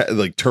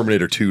like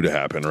Terminator 2 to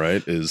happen,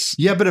 right? Is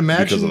Yeah, but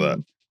imagine because of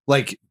that.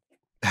 like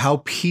how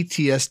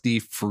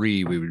PTSD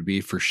free we would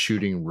be for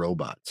shooting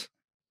robots.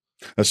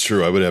 That's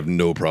true. I would have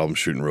no problem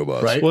shooting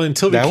robots. Right? Well,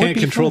 until we That would can't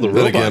be control the fun.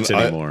 Then again, robots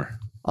I- anymore.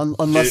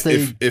 Unless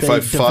If they I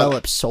fought-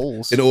 develop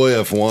souls. In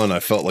OAF1, I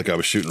felt like I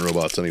was shooting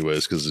robots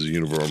anyways because it's a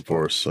uniform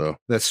force. So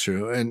That's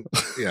true. And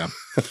yeah.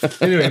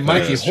 Anyway,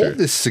 Mikey, that's hold true.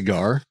 this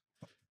cigar.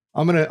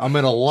 I'm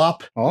gonna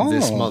lop this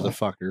Oh.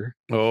 motherfucker.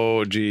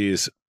 Oh,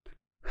 geez.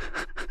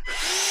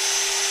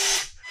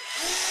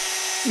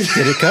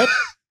 Did it cut?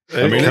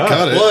 I mean, it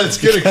cut it. Well, it's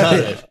gonna cut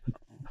it.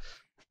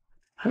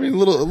 I mean, a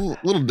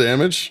little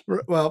damage.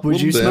 Well,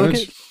 Would you little smoke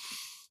damage. it?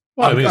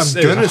 Well, I mean, I'm it's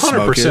gonna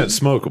 100%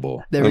 smoke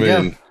smokable. There I we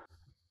mean, go.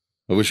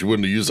 I wish you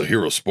wouldn't have used a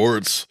Hero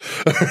Sports.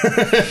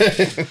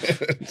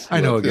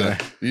 I know a Yeah,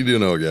 guy. you do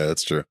know a guy.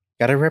 That's true.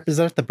 Gotta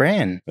represent the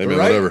brand. I mean,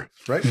 Right. whatever.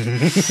 Right? Put your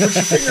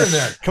finger in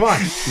there. Come on.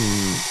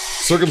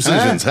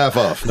 Circumcision's half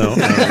off. No.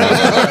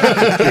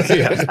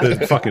 Yeah,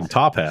 the fucking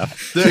top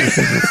half.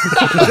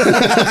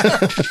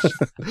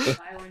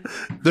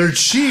 They're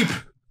cheap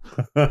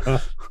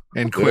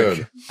and quick.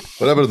 Dude,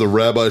 what happened if the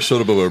rabbi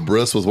showed up at my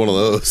breast with one of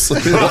those?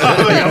 I'm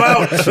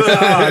out.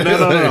 Ah,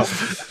 no.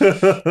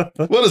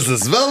 What is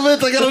this,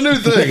 velvet? I got a new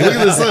thing. Look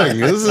at this thing.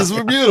 This is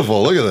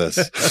beautiful. Look at this.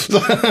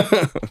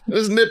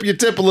 Just nip your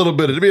tip a little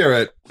bit. It'll be all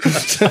right.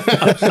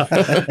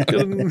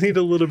 Gonna need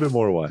a little bit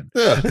more wine.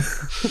 Yeah,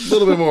 a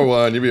little bit more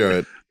wine. You'll be all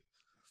right.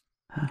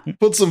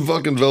 Put some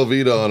fucking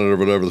Velveeta on it or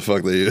whatever the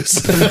fuck they use.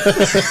 I don't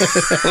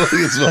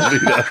think it's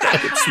Velveeta.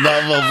 It's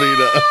not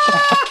Velveeta.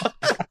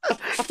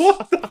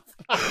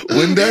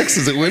 Windex?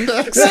 Is it Windex?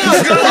 No,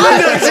 it's not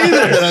Windex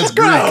either. That's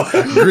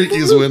Greek. Greek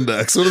use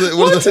Windex.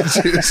 What are the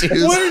Jews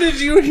use? Where did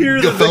you hear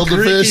that the Gefilte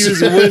Greek fish?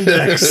 use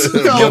Windex?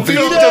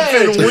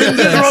 Gefilte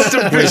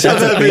Windex. Fish on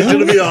that bitch,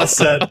 it'll be all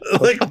set.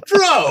 Like,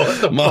 bro.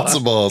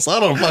 Matzo balls. I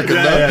don't fucking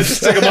know. Yeah, just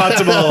stick a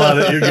matzo ball on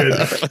it. You're good.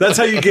 That's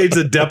how you gauge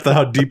the depth of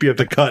how deep you have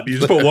to cut. You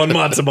just put one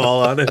matzo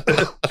ball on it.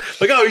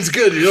 Like, oh, he's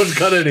good. You don't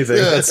cut anything.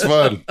 Yeah, it's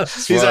fun.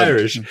 It's He's fun.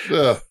 Irish.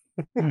 Yeah.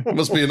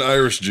 Must be an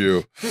Irish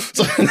Jew.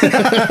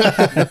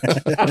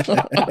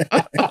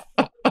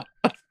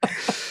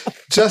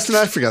 Justin,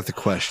 I forgot the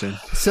question.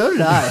 So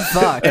did I.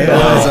 Fuck. It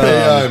was,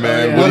 AI,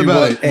 man. yeah. What do you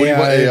about want? What do you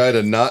want AI? AI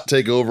to not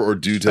take over or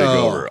do take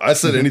Oh. over? I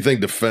said anything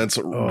defense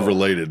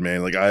related,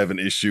 man. Like I have an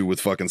issue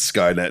with fucking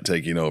Skynet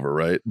taking over,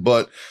 right?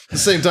 But at the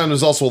same time,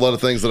 there's also a lot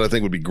of things that I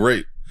think would be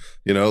great.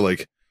 You know,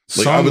 like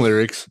I Song would,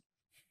 lyrics.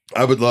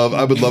 I would love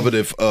it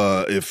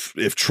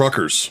if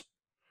truckers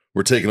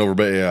were taken over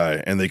by AI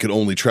and they could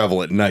only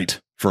travel at night,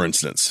 for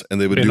instance,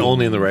 and they would And do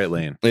only in the right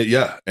lane.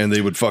 Yeah, and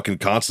they would fucking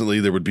constantly.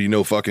 There would be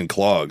no fucking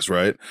clogs,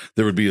 right?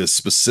 There would be a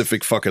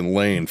specific fucking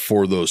lane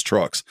for those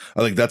trucks. I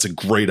think that's a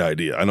great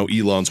idea. I know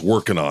Elon's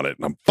working on it,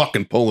 and I'm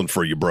fucking pulling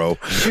for you, bro.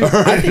 Dude,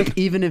 I think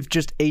even if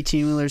just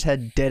 18-wheelers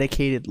had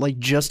dedicated, like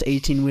just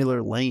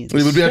 18-wheeler lanes.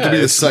 It would have to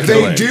be the second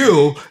They lane.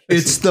 do.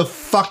 It's the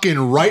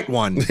fucking right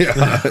one.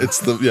 Yeah,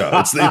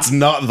 it's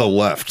not the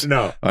left.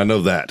 No. I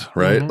know that,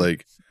 right? Mhm.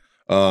 Like,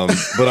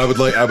 but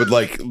I would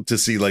like to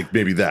see like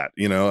maybe that,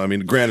 you know, I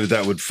mean, granted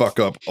that would fuck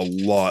up a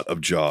lot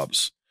of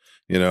jobs,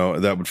 you know,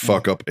 that would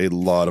fuck up a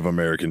lot of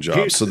American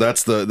jobs. So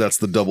that's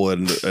the double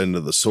end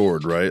of the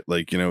sword, right?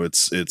 Like, you know,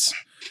 it's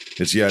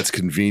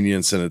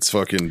convenience and it's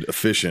fucking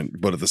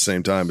efficient, but at the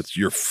same time, it's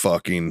your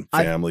fucking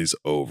family's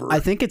over. I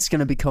think it's going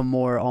to become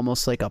more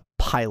almost like a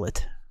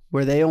pilot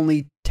where they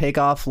only take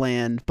off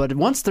land, but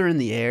once they're in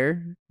the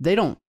air, they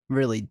don't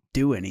really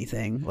do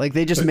anything. Like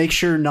they just make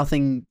sure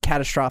nothing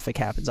catastrophic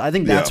happens. I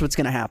think that's what's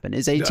going to happen.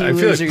 Is 18 I feel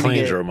wheelers like are going to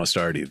planes get are almost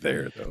already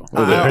there, though.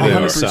 Well, depending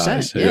on the 100%.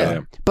 size.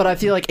 Yeah. But I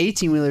feel like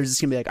 18 wheelers is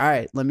going to be like, all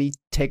right, let me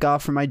take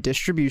off from my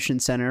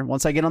distribution center.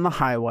 Once I get on the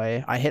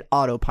highway, I hit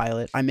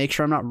autopilot. I make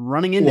sure I'm not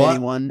running into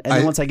anyone. And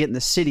then once I get in the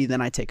city, then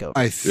I take over.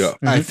 I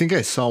think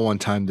I saw one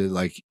time that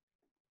like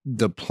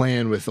the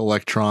plan with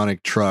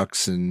electronic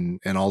trucks and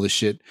all this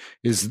shit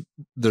is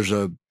there's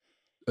a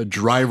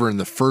driver in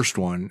the first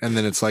one, and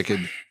then it's like a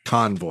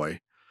convoy,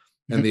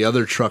 and the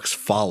other trucks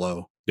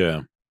follow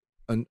Yeah.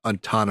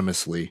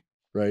 autonomously,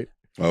 right?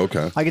 Oh,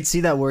 okay. I could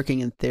see that working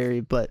in theory,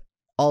 but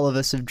all of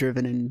us have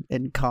driven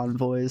in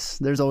convoys.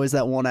 There's always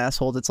that one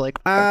asshole that's like,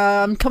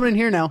 I'm coming in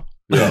here now.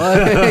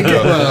 Yeah.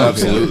 Yeah,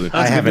 absolutely.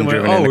 I haven't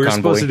driven in a we're convoy.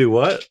 supposed to do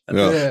what?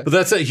 Yeah. But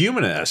that's that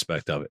human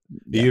aspect of it.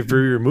 If you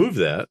remove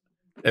that,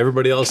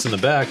 everybody else in the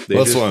back,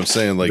 That's what I'm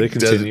saying. they Like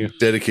continue.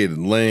 dedicated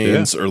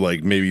lanes or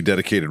like maybe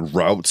dedicated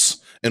routes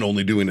and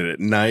only doing it at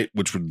night,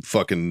 which would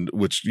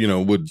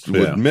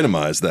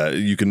minimize that.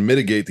 You can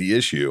mitigate the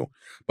issue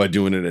by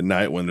doing it at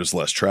night when there's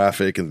less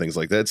traffic and things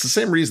like that. It's the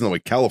same reason that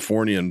like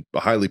California and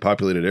highly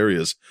populated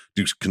areas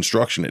do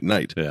construction at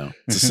night. Yeah.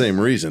 It's the same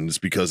reason. It's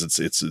because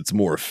it's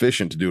more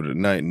efficient to do it at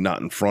night,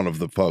 not in front of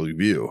the public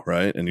view,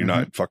 right? And you're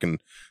not fucking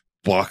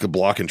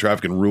blocking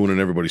traffic and ruining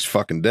everybody's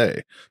fucking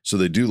day. So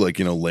they do like,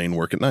 you know, lane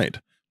work at night.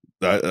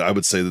 I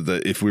would say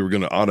that if we were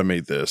going to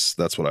automate this,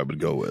 that's what I would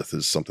go with,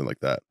 is something like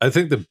that. I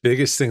think the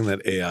biggest thing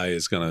that AI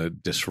is going to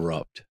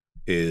disrupt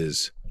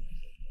is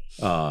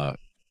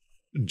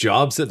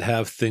jobs that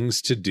have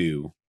things to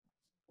do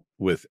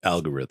with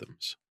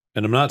algorithms.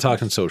 And I'm not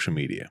talking social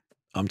media.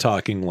 I'm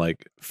talking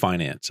like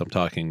finance. I'm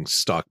talking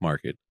stock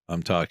market.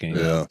 I'm talking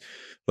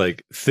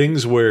like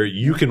things where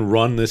you can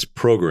run this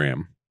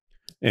program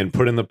and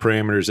put in the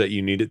parameters that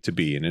you need it to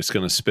be, and it's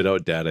going to spit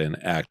out data and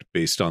act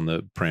based on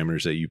the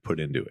parameters that you put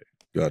into it.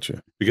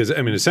 Gotcha. Because,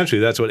 I mean, essentially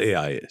that's what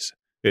AI is.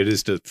 It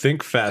is to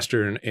think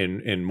faster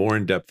and more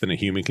in depth than a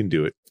human can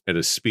do it at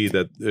a speed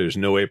that there's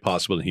no way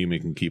possible a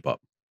human can keep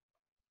up.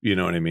 You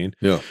know what I mean?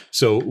 Yeah.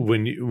 So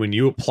when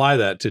you apply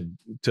that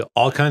to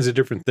all kinds of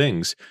different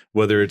things,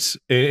 whether it's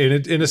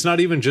and it's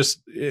not even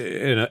just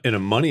in a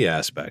money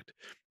aspect.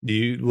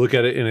 You look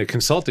at it in a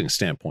consulting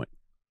standpoint,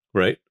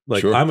 right?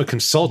 Like Sure. I'm a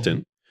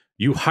consultant.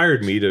 You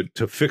hired me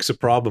to fix a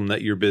problem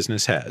that your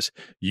business has.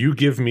 You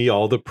give me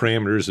all the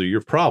parameters of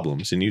your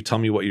problems and you tell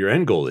me what your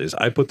end goal is.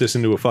 I put this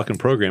into a fucking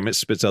program. It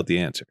spits out the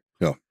answer.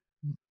 Yeah.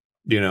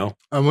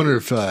 I wonder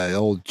if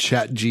old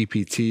Chat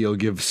GPT will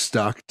give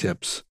stock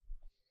tips.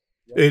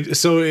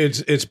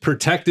 It's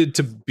protected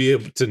to be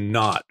able to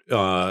not.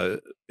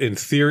 In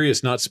theory,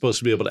 it's not supposed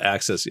to be able to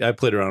access. I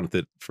played around with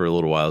it for a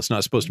little while. It's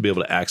not supposed to be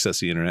able to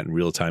access the internet in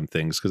real time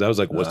things because I was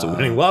like, "What's the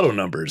winning lotto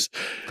numbers?"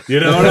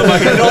 And I'm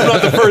like, "I know I'm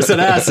not the first that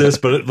asked this,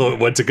 but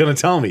what's it going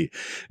to tell me?"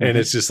 And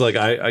it's just like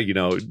I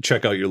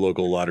check out your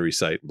local lottery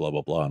site, blah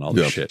blah blah, and all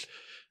this shit.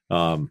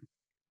 But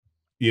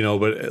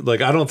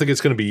like I don't think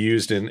it's going to be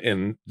used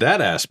in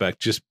that aspect.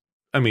 Just,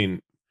 I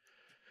mean,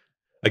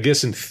 I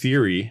guess in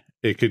theory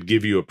it could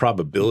give you a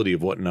probability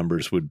of what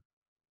numbers would.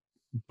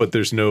 But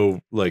there's no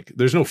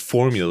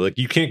formula. Like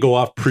you can't go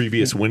off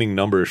previous winning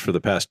numbers for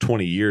the past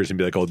 20 years and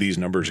be like, oh, these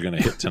numbers are going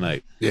to hit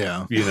tonight.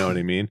 Yeah. You know what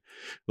I mean?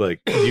 Like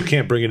you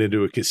can't bring it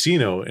into a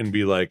casino and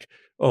be like,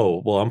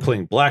 oh, well, I'm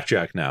playing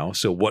blackjack now.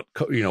 So what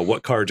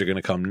cards are going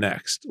to come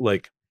next?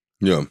 Like,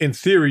 in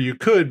theory you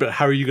could, but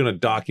how are you going to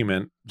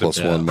document the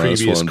 +1,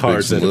 previous -1,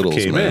 cards that littles,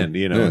 came man. in?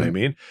 You know what I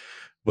mean?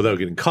 Without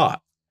getting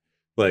caught.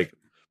 Like,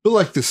 but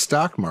like the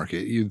stock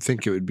market, you'd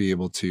think it would be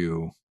able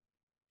to.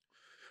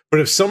 But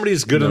if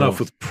somebody's good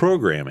enough with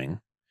programming,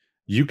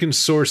 you can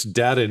source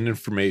data and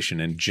information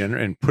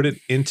and put it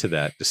into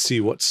that to see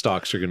what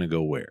stocks are going to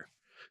go where.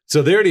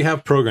 So they already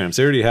have programs.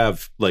 They already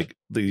have like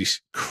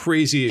these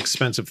crazy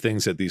expensive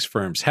things that these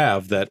firms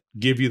have that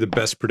give you the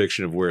best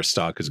prediction of where a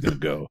stock is going to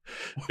go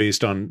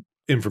based on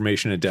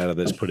information and data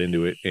that's put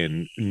into it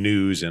and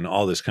news and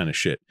all this kind of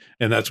shit.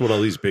 And that's what all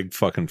these big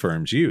fucking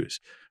firms use,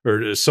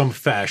 or some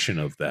fashion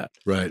of that.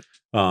 Right.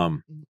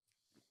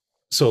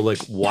 So like,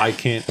 why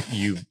can't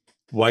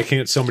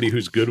somebody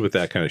who's good with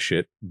that kind of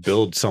shit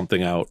build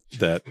something out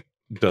that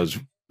does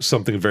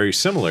something very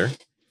similar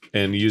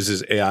and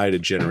uses AI to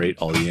generate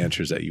all the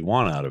answers that you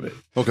want out of it?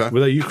 Okay.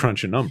 Without you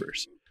crunching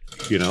numbers.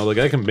 Like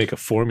I can make a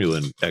formula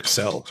in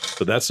Excel,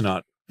 but that's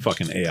not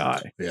fucking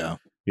AI. Yeah.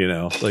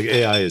 Like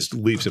AI is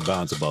leaps and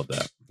bounds above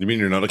that. You mean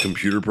you're not a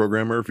computer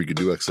programmer if you could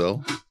do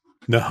Excel?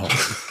 No.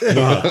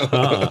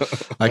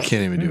 I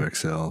can't even do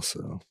Excel,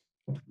 so.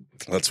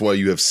 That's why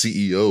you have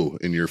CEO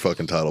in your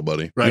fucking title,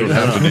 buddy. Right. You don't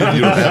have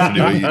to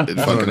do it in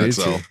I fucking don't need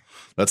Excel. to.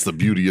 That's the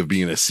beauty of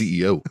being a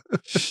CEO.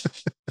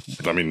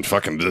 I mean,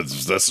 fucking,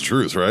 that's the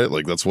truth, right?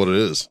 Like, that's what it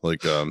is.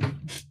 Like,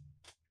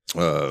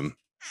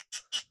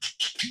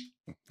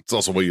 it's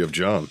also why you have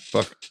John.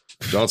 Fuck.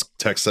 John's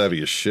tech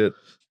savvy as shit.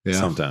 Yeah.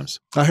 Sometimes.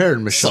 I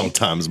hired Michelle.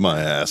 Sometimes my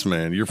ass,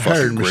 man. You're I hired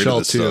fucking great at Michelle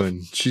this too, stuff.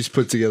 and she's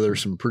put together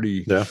some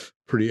pretty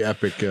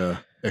epic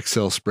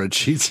Excel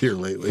spreadsheets here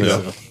lately.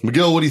 Yeah. So.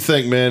 Miguel, what do you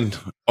think, man?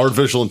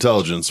 Artificial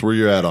intelligence, where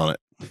you at on it?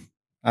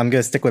 I'm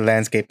going to stick with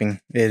landscaping.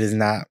 It is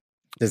not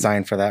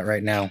designed for that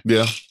right now.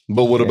 Yeah.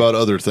 But what about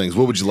other things?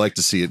 What would you like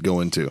to see it go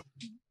into?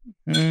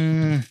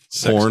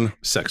 Porn?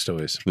 Sex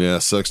toys. Yeah,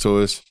 sex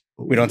toys.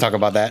 We don't talk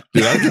about that.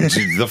 Dude,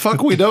 the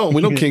fuck we don't.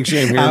 We don't kink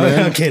shame here,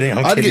 man. I'm kidding.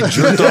 I'd get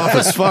jerked off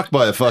as fuck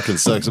by a fucking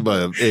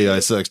AI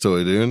sex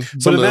toy, dude.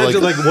 But Something that,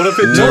 imagine, like, what if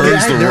it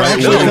learns the they're right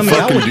actually way to coming out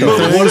fucking with do those.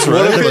 things, what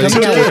right? if it Like,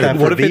 coming out with that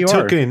what if for it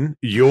VR? took in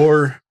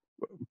your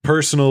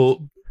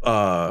personal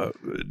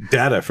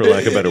data, for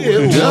lack of a better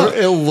word?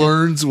 It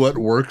learns what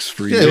works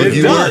for you. Yeah, like It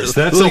you does.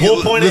 That's the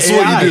whole point of this is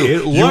what AI. you do.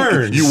 It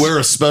learns. You wear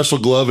a special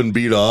glove and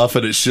beat off,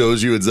 and it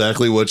shows you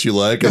exactly what you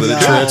like, and then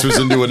it transfers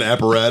into an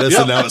apparatus,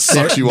 and now it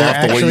sucks you They're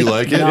off the way you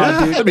like it. No,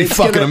 dude, That'd be it's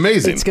fucking gonna-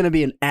 amazing. It's going to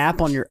be an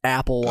app on your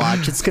Apple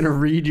Watch. It's going to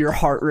read your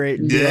heart rate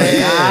and be like,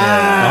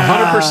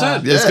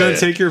 100%. It's Yeah. going to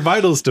take your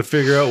vitals to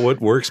figure out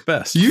what works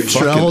best. You Fucking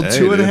traveled A,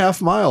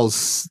 2.5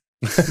 miles,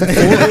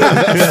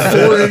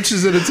 4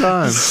 inches at a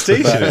time.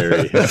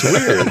 Stationary. It's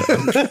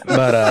weird.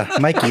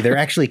 But Mikey, they're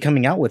actually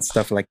coming out with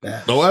stuff like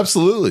that. Oh,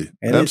 absolutely.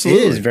 And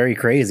Absolutely. it is very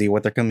crazy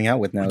what they're coming out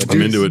with now.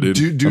 I'm into it,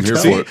 dude. do I'm here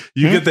tell. for it.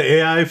 You get the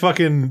AI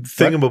fucking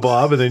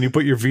thingamabob, and then you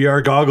put your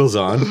VR goggles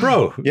on.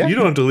 Bro, Yeah. you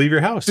don't have to leave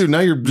your house. Dude, now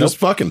you're just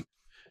fucking.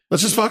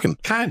 That's just fucking.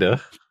 Kinda.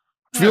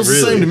 Feels the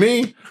same to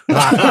me.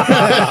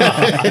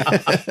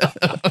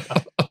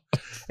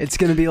 it's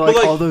going to be like,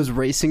 like- all those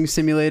racing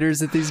simulators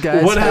that these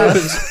guys What have.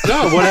 happens?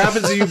 No, what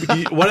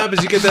happens? What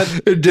happens? You get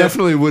that. It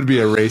definitely would be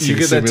a racing You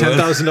get that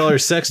simulator.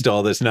 $10,000 sex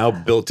doll that's now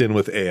built in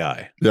with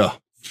AI. Yeah.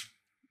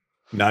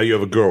 Now you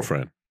have a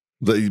girlfriend.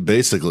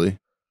 Basically.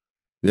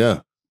 Yeah.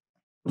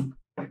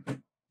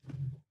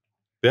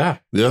 Yeah,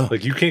 Yeah.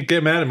 like you can't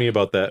get mad at me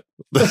about that.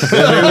 And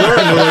they learn.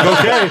 They're like,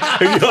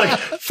 okay, and you're like,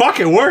 fuck,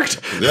 it worked.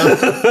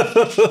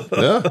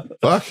 Yeah.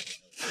 Fuck.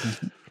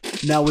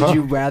 Now, would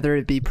you rather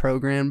it be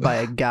programmed by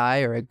a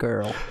guy or a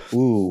girl?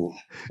 Ooh,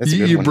 that's a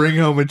You, good you one. bring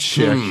home a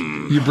chick.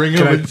 You bring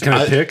Can home I, can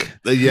I I- pick?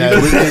 Yeah,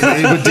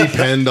 it would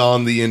depend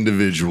on the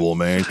individual,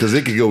 man, because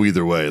it could go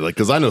either way. Like,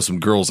 because I know some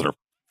girls that are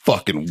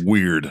fucking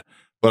weird,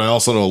 but I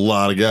also know a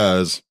lot of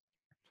guys.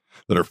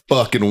 that are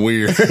fucking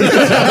weird.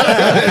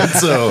 And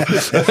so,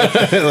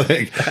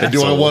 like,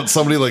 do I want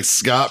somebody like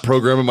Scott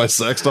programming my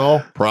sex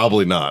doll?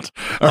 Probably not.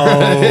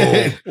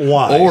 Oh,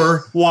 why?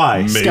 Or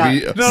why?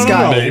 maybe,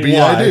 Scott, maybe why?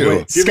 I do.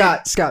 Wait,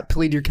 Scott,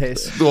 plead your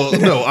case. Well,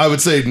 no, I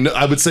would say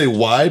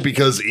why?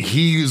 Because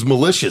he's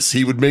malicious.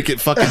 He would make it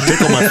fucking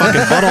tickle my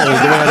fucking butthole the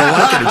way I don't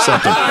like it or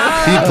something.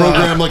 He'd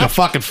program like a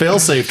fucking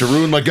failsafe to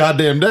ruin my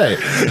goddamn day.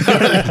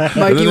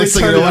 And the next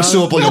thing you know, I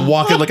show up like I'm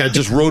walking like I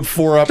just rode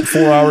 4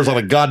 hours on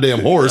a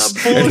goddamn horse,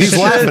 and he's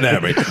laughing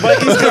at me.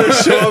 Mikey's gonna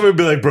show up and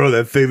be like, "Bro,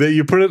 that thing that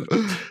you put it,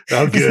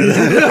 oh good."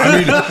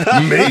 I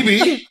mean,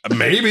 maybe,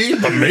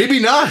 but maybe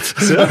not.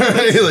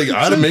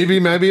 Like, maybe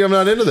I'm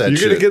not into that. You're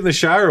shit. gonna get in the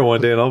shower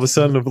one day, and all of a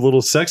sudden, a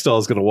little sex doll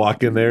is gonna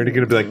walk in there, and you're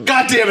gonna be like,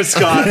 "God damn it,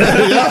 Scott!"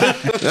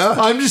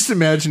 I'm just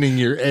imagining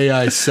your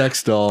AI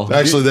sex doll.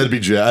 Actually, that'd be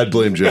Jazz. I'd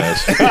blame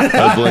Jazz.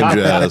 I'd blame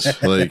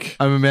Jazz. Like,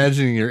 I'm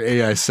imagining your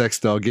AI sex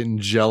doll getting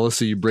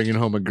jealous of you bringing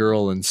home a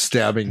girl and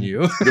stabbing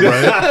you.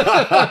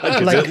 right?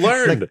 Because it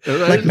learned.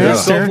 Like,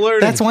 master, Self-learning.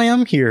 that's why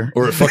I'm here.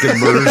 Or it fucking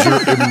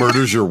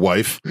murders your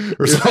wife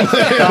or something.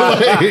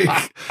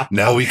 Like,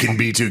 now we can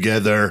be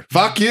together.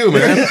 Fuck you,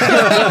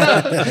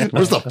 man.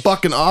 Where's the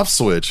fucking off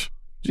switch?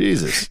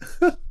 Jesus.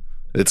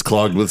 It's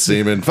clogged with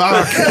semen.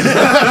 Fuck.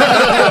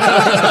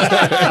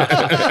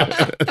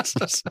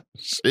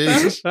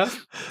 Jesus.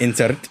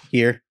 Insert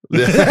here.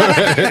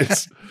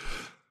 Right.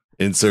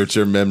 Insert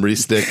your memory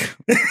stick.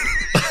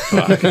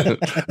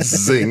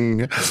 Zing.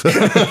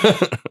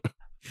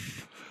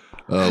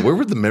 Where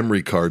would the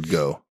memory card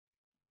go?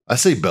 I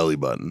say belly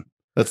button.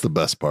 That's the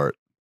best part.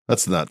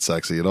 That's not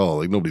sexy at all.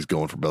 Like, nobody's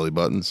going for belly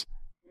buttons.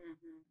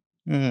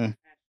 Mm.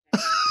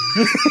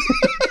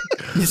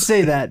 You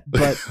say that,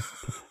 but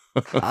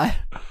I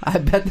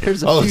bet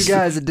there's a few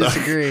guys that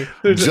disagree.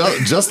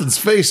 Justin's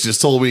face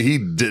just told me he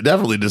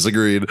definitely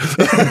disagreed.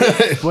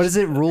 What is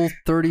it? Rule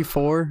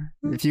 34?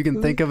 If you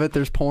can think of it,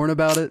 there's porn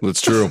about it.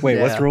 That's true. Wait,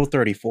 Yeah. what's rule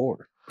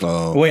 34?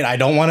 Oh, Wait, I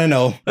don't want to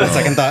know.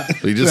 Second thought.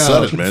 you just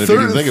said it, man. If you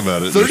can think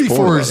about it, there's porn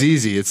 34 about is it.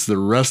 easy. It's the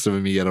rest of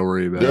them you got to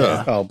worry about.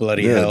 Yeah. Oh,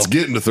 bloody Yeah, hell. it's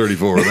getting to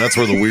 34. That's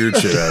where the weird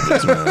shit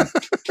happens, man.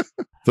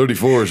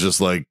 34 is just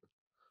like,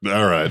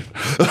 all right.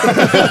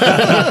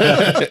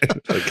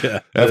 Okay.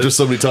 After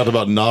somebody talked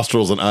about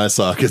nostrils and eye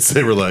sockets,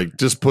 they were like,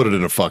 just put it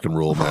in a fucking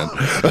rule, man.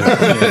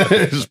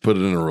 Just put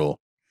it in a rule.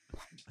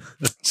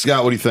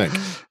 Scott, what do you think?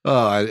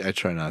 Oh, I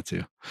try not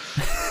to.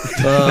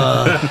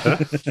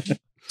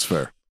 It's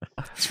fair.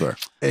 It's fair.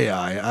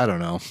 AI, I don't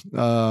know.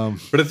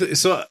 But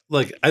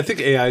I think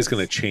AI is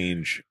going to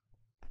change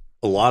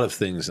a lot of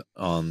things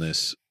on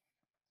this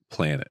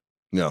planet.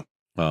 Yeah.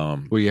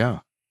 Um, Well, yeah,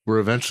 we're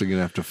eventually going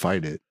to have to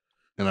fight it.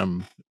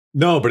 And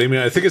no, but I mean,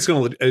 I think it's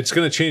going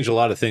to change a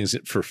lot of things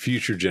for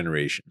future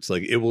generations.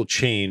 Like, it will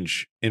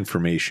change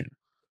information.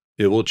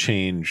 It will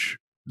change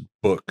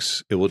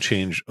books. It will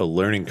change a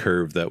learning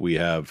curve that we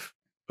have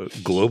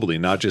globally,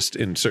 not just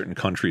in certain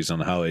countries,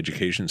 on how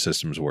education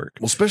systems work.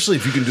 Well, especially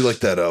if you can do like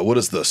that. What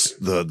is this?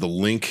 The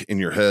link in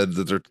your head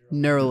that they're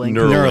Neuralink.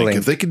 Neuralink.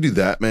 If they could do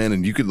that, man,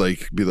 and you could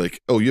like be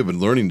like, oh, you have a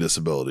learning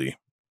disability.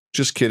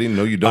 Just kidding.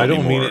 No, you don't. I don't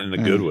anymore. mean it in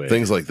a good way.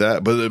 Things like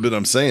that. But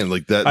I'm saying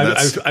like that.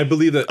 That's, I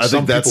believe that I some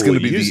think that's people going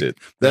to will be use the it.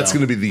 that's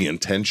going to be the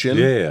intention.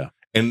 Yeah.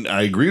 And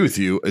I agree with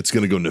you. It's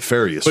going to go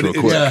nefarious But real it-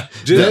 quick. yeah,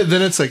 Yeah.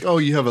 then it's like, oh,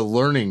 you have a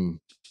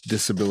learning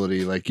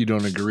disability. Like, you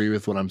don't agree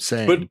with what I'm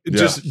saying. But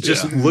just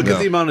look Yeah. at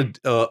the amount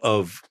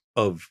of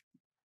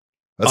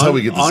That's how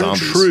we get the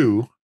zombies.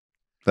 untrue.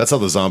 That's how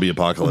the zombie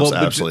apocalypse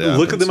But actually look at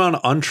happens. the amount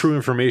of untrue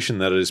information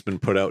that has been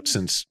put out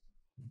since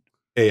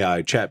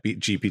AI, Chat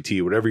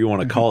GPT, whatever you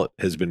want to call it,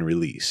 has been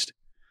released.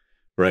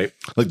 Right?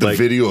 Like the like-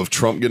 video of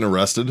Trump getting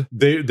arrested.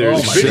 There's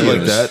Shit videos,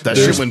 like that. That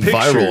there's shit went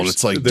viral, and pictures,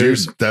 it's like,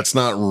 there's dude, that's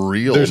not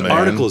real. there's man.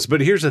 articles. But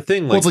here's the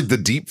thing: Well, it's like the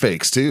deep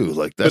fakes too.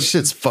 Like that But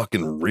shit's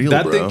fucking real,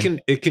 that bro. thing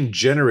can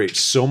generate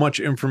so much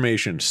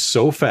information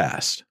so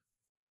fast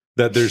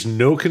that there's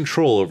no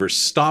control over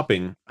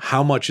stopping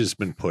how much has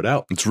been put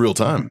out. It's real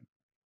time.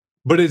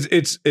 But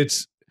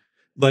it's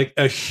like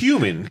a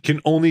human can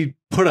only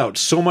put out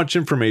so much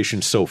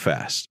information so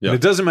fast. Yeah. And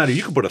it doesn't matter.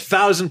 You can put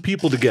 1,000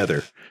 people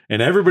together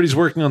and everybody's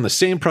working on the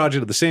same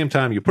project at the same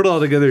time. You put it all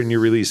together and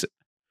you release it.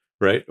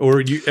 Right?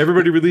 Or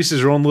everybody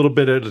releases their own little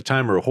bit at a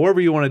time, or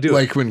however you want to do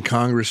like when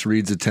Congress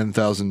reads a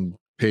 10,000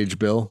 page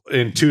bill. it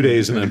in 2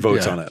 days and then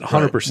votes Yeah, on it.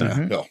 100%.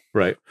 right. No.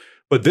 Right.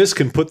 But this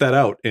can put that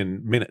out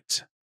in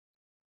minutes.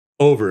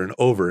 Over and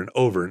over and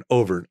over and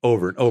over and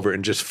over and over,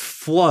 and just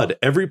flood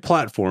every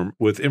platform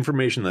with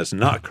information that's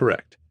not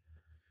correct.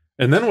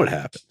 And then what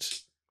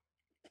happens?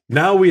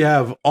 Now we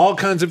have all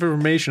kinds of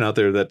information out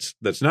there that's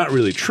not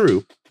really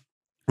true.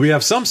 We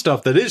have some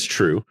stuff that is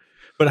true,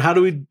 but how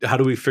do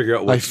we figure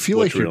out I what's, feel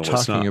what's like you're real and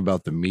what's talking not?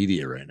 about the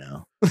media right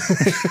now.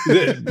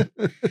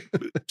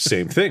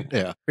 Same thing.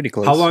 Yeah. Pretty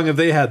close. How long have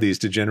they had these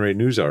to generate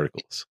news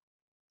articles?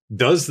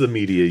 Does the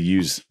media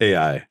use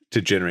AI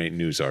to generate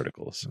news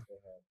articles?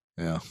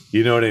 Yeah.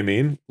 You know what I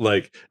mean?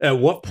 Like, at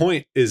what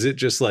point is it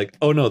just like,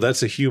 oh no,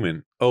 that's a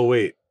human. Oh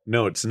wait,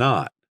 no, it's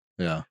not.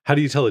 Yeah. How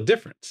do you tell the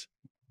difference?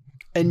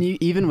 And you,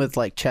 even with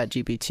like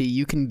ChatGPT,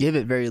 you can give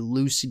it very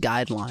loose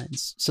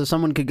guidelines. So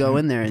someone could go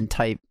in there and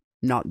type,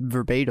 not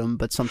verbatim,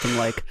 but something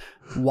like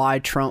why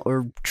Trump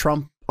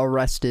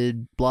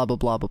arrested blah blah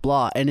blah blah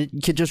blah, and it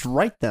could just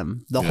write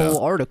them the whole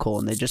article,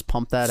 and they just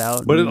pump that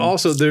out. But it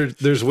also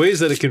there's ways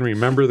that it can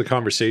remember the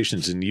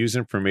conversations and use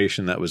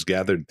information that was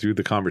gathered through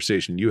the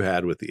conversation you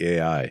had with the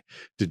AI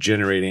to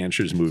generate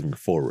answers moving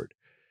forward.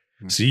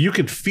 So you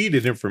can feed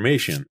it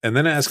information and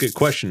then ask it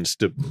questions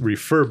to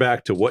refer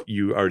back to what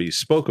you already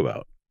spoke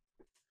about.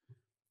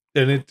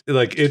 And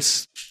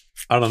it's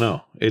I don't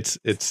know. It's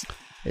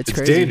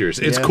crazy. dangerous.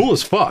 It's cool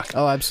as fuck.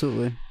 Oh,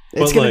 absolutely.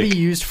 It's going to be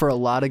used for a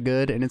lot of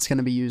good, and it's going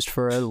to be used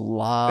for a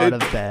lot of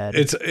bad.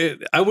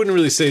 I wouldn't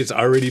really say it's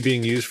already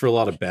being used for a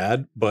lot of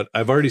bad, but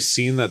I've already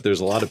seen that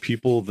there's a lot of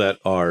people that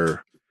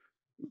are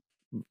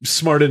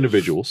smart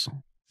individuals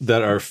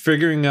that are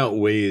figuring out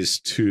ways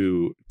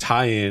to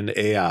tie in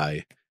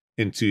AI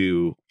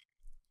into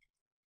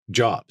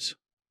jobs,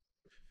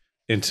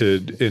 into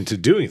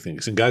doing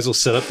things. And guys will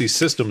set up these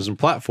systems and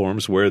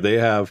platforms where they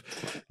have,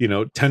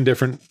 10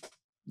 different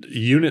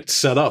units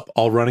set up,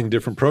 all running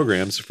different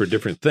programs for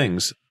different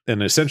things,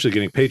 and essentially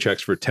getting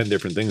paychecks for 10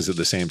 different things at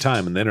the same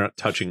time, and they're not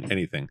touching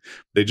anything.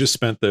 They just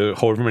spent the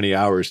however many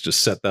hours to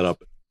set that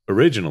up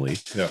originally,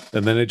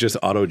 and then it just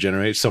auto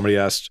generates. Somebody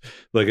asked,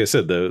 like I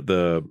said,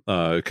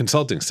 the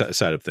consulting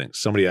side of things,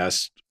 somebody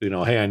asked,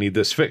 hey, I need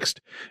this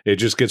fixed. It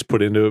just gets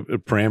put into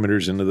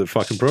parameters into the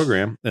fucking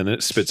program, and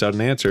it spits out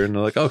an answer, and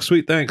they're like, oh,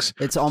 sweet, thanks.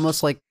 It's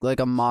almost like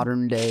a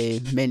modern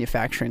day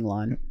manufacturing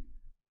line.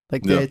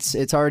 Like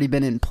it's already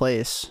been in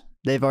place.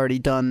 They've already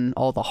done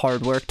all the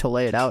hard work to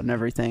lay it out and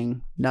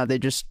everything. Now they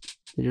just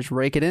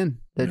rake it in.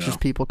 That's just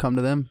people come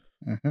to them.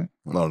 I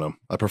don't know.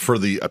 I prefer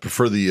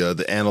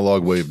the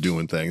analog way of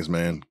doing things,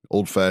 man.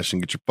 Old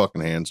fashioned. Get your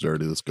fucking hands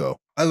dirty. Let's go.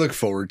 I look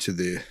forward to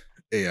the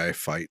AI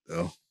fight,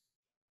 though.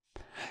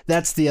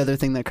 That's the other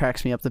thing that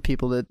cracks me up. The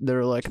people that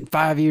are like, in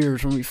 5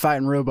 years when we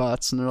fighting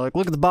robots, and they're like,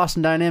 look at the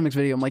Boston Dynamics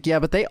video. I'm like, yeah,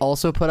 but they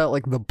also put out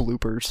like the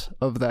bloopers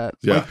of that.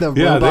 Yeah, like the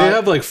they robot.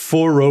 have like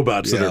 4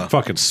 robots that are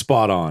fucking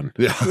spot on.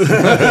 Yeah.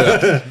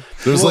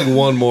 There's like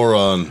one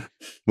moron,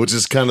 which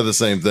is kind of the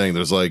same thing.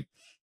 There's like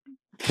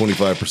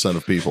 25%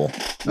 of people.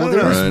 Well,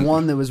 there was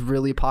one that was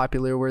really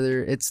popular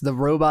where it's the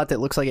robot that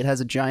looks like it has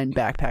a giant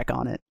backpack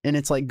on it, and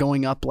it's like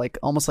going up like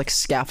almost like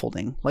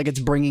scaffolding, like it's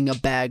bringing a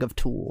bag of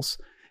tools.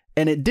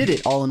 And it did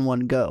it all in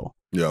one go.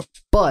 Yeah.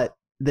 But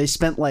they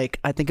spent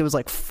I think it was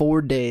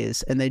 4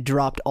 days, and they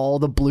dropped all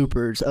the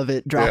bloopers of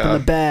it dropping the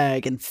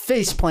bag and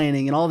face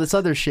planting and all this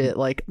other shit.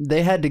 Like,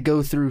 they had to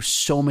go through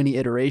so many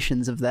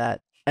iterations of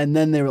that. And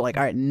then they were like,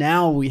 all right,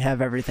 now we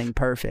have everything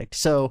perfect.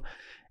 So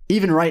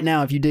even right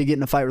now, if you did get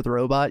in a fight with a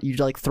robot, you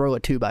throw a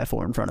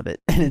 2x4 in front of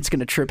it, and it's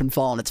going to trip and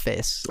fall on its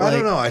face. I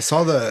don't know. I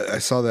saw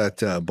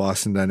that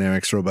Boston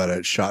Dynamics robot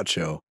at SHOT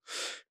Show,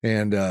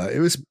 and it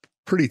was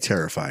pretty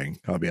terrifying,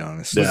 I'll be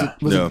honest.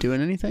 Was it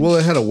doing anything? Well,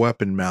 it had a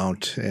weapon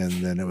mount, and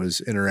then it was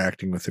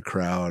interacting with the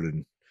crowd,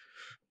 and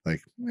I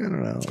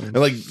don't know. And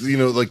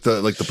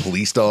the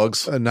police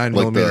dogs. A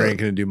 9mm ain't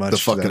gonna do much. The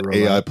fucking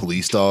AI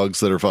police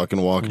dogs that are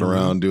fucking walking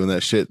around doing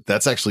that shit.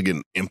 That's actually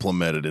getting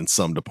implemented in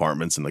some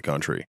departments in the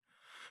country.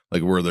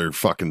 Like, where they're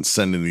fucking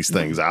sending these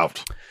things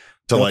out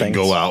to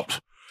go out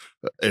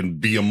and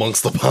be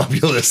amongst the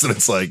populace. And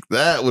it's like,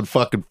 that would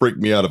fucking freak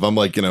me out if I'm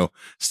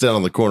standing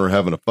on the corner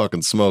having a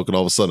fucking smoke, and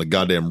all of a sudden a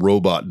goddamn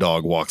robot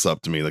dog walks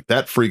up to me. Like,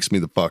 that freaks me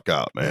the fuck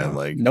out, man. Yeah.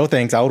 Like, no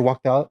thanks. I would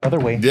walk the other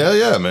way.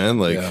 Yeah, man.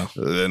 Like,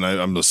 and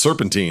I'm the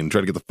serpentine,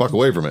 try to get the fuck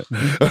away from it.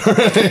 Like,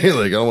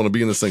 I don't want to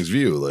be in this thing's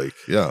view. Like,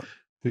 yeah.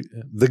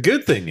 The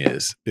good thing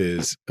is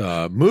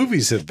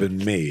movies have been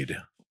made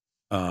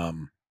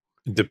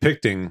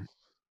depicting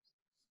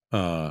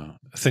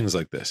things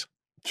like this.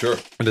 Sure.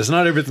 And it's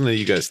not everything that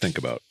you guys think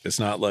about. It's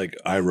not like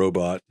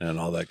iRobot and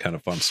all that kind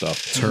of fun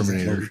stuff.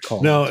 Terminator.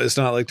 No, it's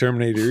not like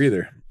Terminator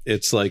either.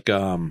 It's like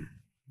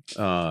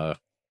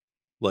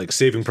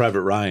Saving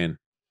Private Ryan,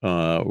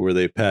 where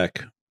they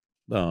pack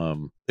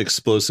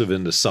explosive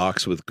into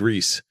socks with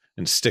grease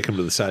and stick them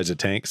to the sides of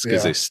tanks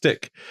because they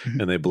stick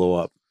and they blow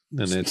up.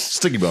 And it's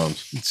sticky bombs.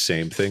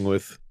 Same thing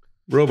with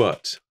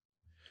robots.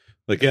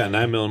 Like,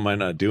 9mm might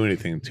not do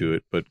anything to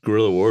it, but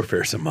guerrilla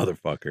warfare is a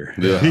motherfucker.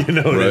 Yeah. You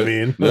know what I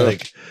mean?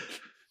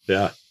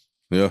 Yeah.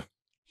 Yeah.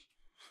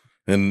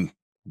 And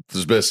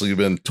there's basically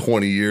been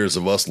 20 years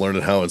of us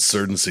learning how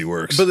insurgency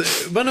works. But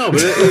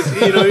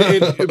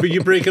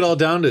you break it all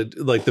down to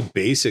like the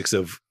basics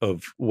of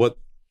what,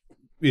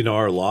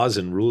 our laws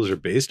and rules are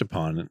based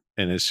upon.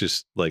 And it's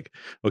just like,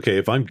 okay,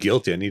 if I'm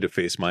guilty, I need to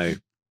face my,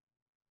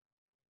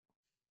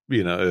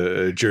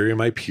 a jury of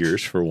my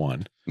peers for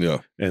one. Yeah.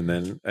 And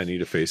then I need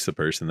to face the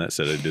person that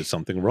said I did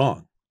something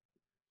wrong.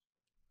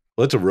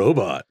 Well, it's a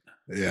robot.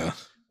 Yeah.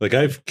 Like,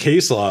 I have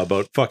case law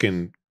about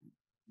fucking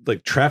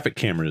like traffic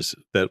cameras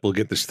that will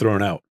get this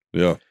thrown out.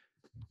 Yeah.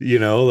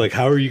 Like,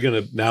 how are you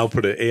going to now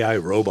put an AI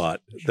robot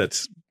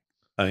that's,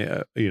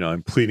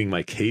 I'm pleading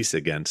my case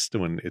against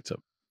when it's a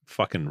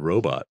fucking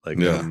robot? Like,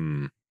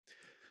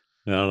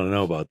 I don't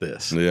know about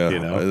this. Yeah, You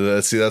know?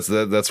 see,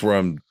 that's where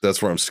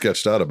I'm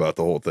sketched out about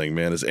the whole thing,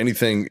 man. Is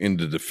anything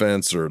into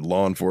defense or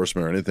law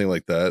enforcement or anything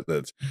like that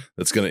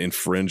that's going to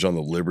infringe on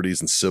the liberties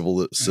and civil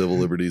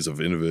liberties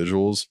of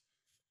individuals?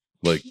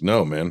 Like,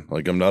 no, man.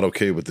 Like, I'm not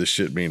okay with this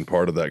shit being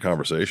part of that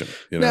conversation.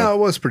 You know? Now, it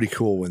was pretty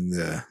cool when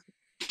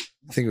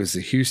I think it was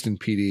the Houston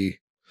PD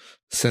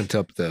sent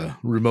up the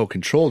remote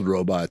controlled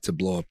robot to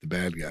blow up the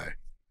bad guy.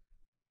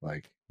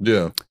 Like,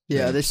 Yeah,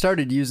 they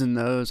started using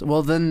those.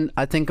 Well, then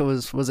I think it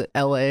was it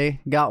LA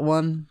got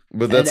one?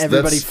 but And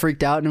everybody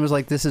freaked out and it was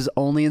like, this is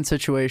only in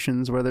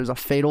situations where there's a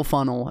fatal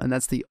funnel and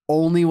that's the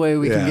only way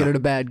we can get at a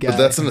bad guy. But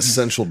that's an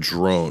essential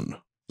drone.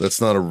 That's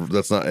not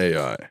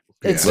AI.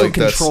 It's Like,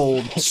 still that's-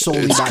 controlled solely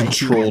It's by a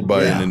controlled human.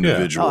 by Yeah. an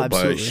individual, Oh, by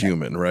a absolutely.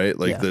 human, right?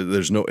 Like Yeah.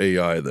 there's no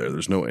AI there.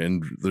 There's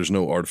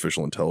no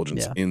artificial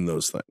intelligence Yeah. in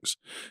those things.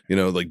 You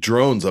know, like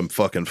drones, I'm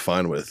fucking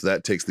fine with.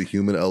 That takes the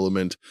human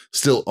element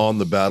still on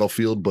the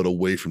battlefield, but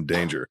away from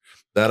danger.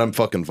 That I'm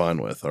fucking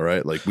fine with. All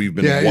right, like we've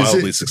been Yeah, is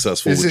wildly it-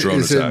 successful with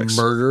drone is attacks. it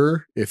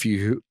murder if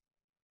you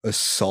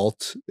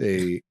assault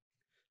a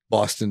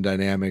Boston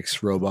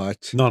Dynamics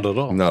robot? Not at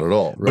all. Not at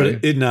all. But Right.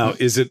 it now,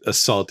 is it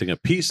assaulting a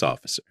peace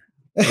officer?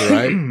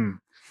 Right?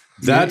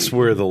 That's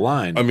where the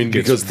line. I mean,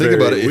 gets because think very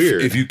about it.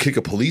 Weird. If you kick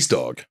a police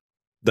dog,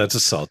 that's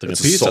assaulting it's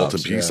a peace assault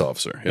officer. a peace yeah.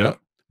 officer. Yeah.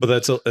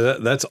 But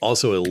that's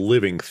also a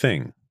living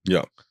thing.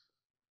 Yeah.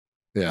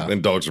 Yeah.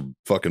 And dogs are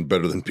fucking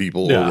better than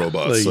people Yeah, or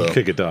robots. like, so. you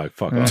kick a dog,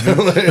 fuck off.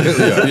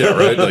 yeah,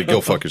 right. Like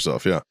go fuck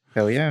yourself. Yeah.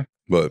 Hell yeah.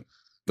 But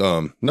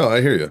no,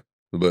 I hear you.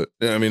 But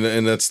I mean,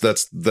 and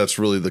that's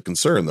really the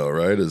concern, though,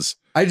 right? Is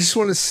I just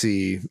want to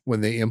see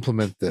when they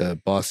implement the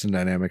Boston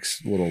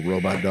Dynamics little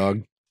robot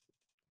dog.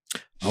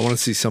 I want to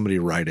see somebody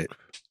ride it.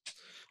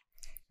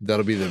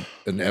 That'll be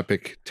an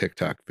epic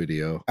TikTok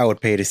video, I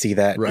would pay to see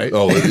that. right?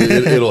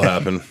 it'll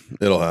happen.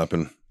 It'll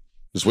happen.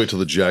 Just wait till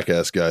the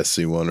jackass guys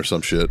see one or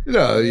some shit.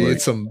 No, you Like-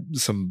 get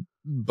some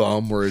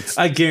bum where it's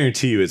I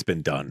guarantee you it's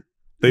been done.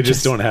 They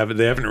just don't have it.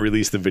 They haven't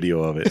released the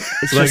video of it.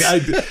 It's Like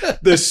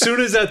just- as soon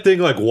as that thing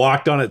like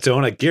walked on its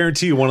own, I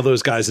guarantee you one of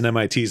those guys in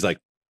MIT is like,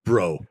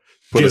 bro,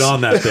 Put get a-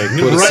 on that thing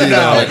put a right seat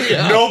now. on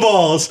it. No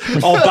balls.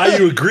 I'll buy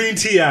you a green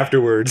tea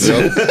afterwards.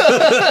 Yep.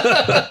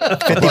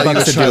 Buy you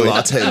a to chai do it.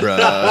 latte, bro.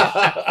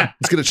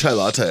 Let's get a chai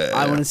latte.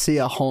 I want to see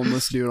a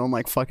homeless dude on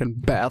like fucking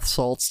bath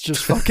salts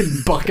just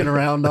fucking bucking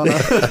around on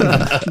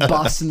a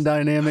Boston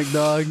Dynamic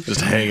dog. just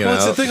hanging Well,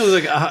 that's the out. thing. I was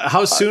like,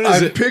 how soon is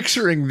I'm it?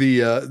 picturing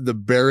the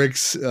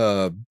barracks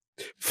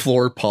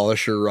floor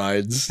polisher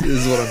rides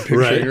is what I'm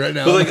picturing right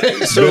now. But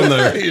like, so Been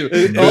there.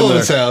 Been all of there.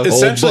 us have. Old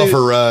Essentially-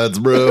 buffer rides,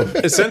 bro.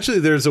 Essentially,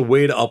 there's a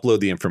way to upload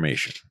the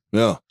information.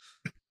 Yeah.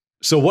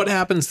 So what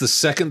happens the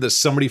second that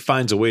somebody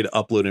finds a way to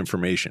upload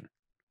information?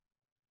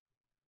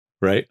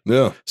 Right?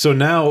 Yeah. So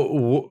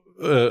now,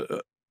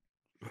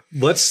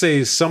 let's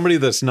say somebody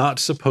that's not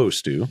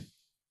supposed to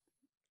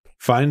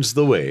finds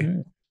the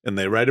way and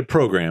they write a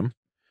program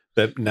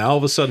that now all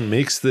of a sudden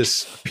makes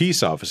this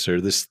peace officer,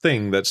 this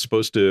thing that's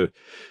supposed to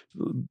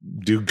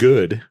do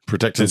good,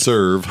 Protect and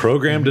serve.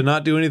 programmed to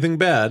not do anything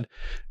bad,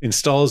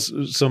 installs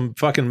some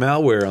fucking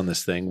malware on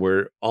this thing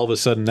where all of a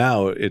sudden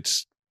now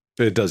it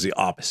does the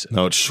opposite.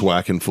 Now it's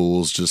schwacking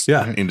fools just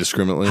Yeah.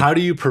 indiscriminately. How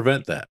do you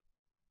prevent that?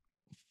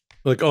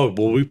 Like, oh,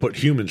 well, we put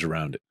humans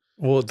around it.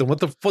 Well, then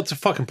what's the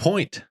fucking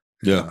point?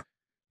 yeah.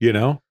 You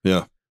know?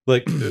 Yeah.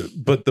 Like,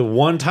 but the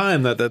one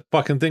time that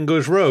fucking thing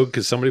goes rogue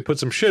because somebody put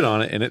some shit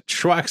on it and it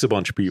schwacks a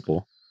bunch of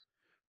people,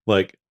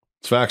 like,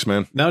 It's facts,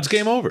 man. now it's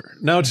game over.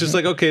 Now it's just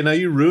like, okay, now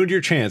you ruined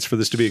your chance for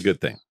this to be a good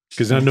thing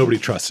because now nobody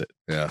trusts it.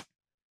 Yeah.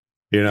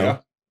 You know? Yeah.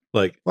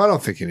 Like, Well, I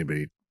don't think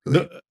anybody.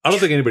 no, I don't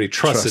think anybody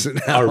trusts Trust it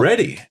it now.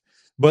 already.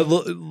 But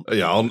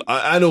Yeah.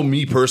 I know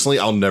me personally,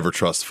 I'll never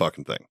trust the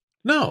fucking thing.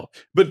 no,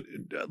 but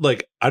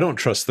like, I don't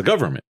trust the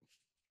government.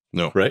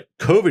 No. Right?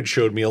 COVID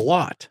showed me a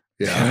lot.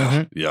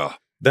 Yeah. Yeah.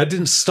 That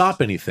didn't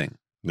stop anything.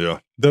 Yeah.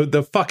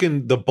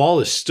 The ball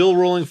is still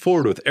rolling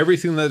forward with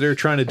everything that they're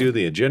trying to do,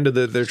 the agenda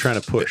that they're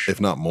trying to push, If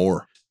not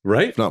more.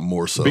 right? If not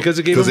more so. Because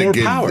it gave them more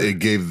power. It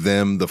gave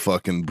them the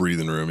fucking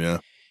breathing room. Yeah.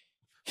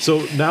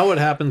 So now what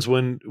happens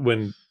when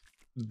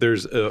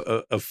there's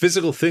a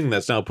physical thing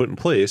that's now put in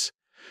place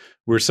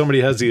where somebody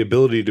has the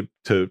ability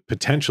to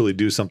potentially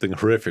do something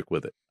horrific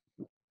with it?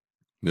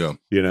 Yeah.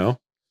 You know,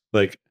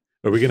 like,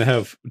 are we going to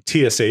have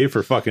TSA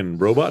for fucking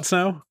robots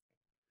now?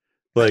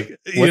 Like,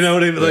 you know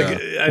what I mean? Like,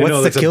 I What's know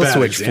the that's kill a bad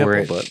switch for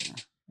example, it?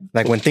 but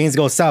Like when things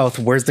go south,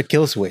 where's the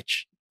kill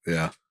switch?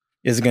 Yeah.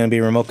 Is it going to be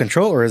remote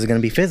control or is it going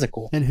to be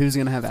physical? And who's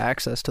going to have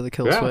access to the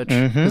kill Yeah. switch?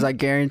 Mhm. Because I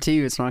guarantee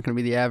you it's not going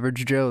to be the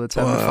average Joe that's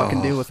having to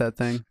fucking deal with that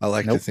thing. I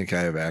like to Nope. think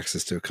I have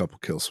access to a couple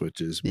kill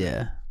switches.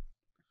 Yeah.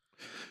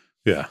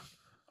 yeah.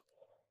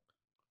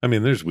 I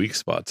mean, there's weak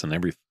spots in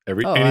every Oh,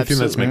 anything that's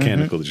absolutely.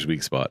 mechanical. There's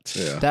weak spots.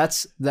 Yeah.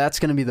 That's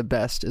going to be the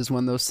best is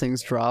when those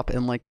things drop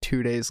and like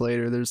 2 days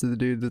later there's the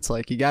dude that's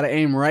like, you got to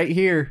aim right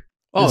here.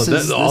 Oh,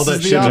 all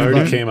that shit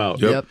already came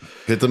out. Yep.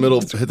 Hit the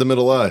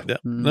middle eye. Yeah.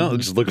 No,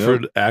 just look Yep. for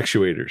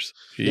actuators.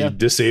 You Yep.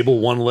 disable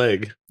one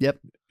leg. Yep.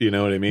 You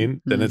know what I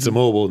mean? Then it's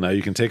immobile. Now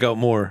you can take out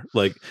more.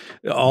 Like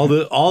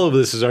all of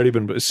this has already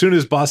been. As soon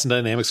as Boston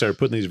Dynamics started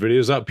putting these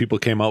videos out, people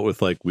came out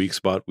with like weak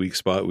spot.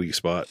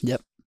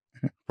 Yep.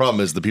 Problem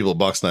is the people at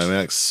Box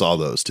Dynamics saw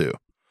those too.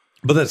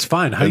 But that's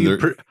fine. How And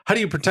do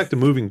you protect a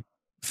moving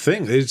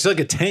thing? It's like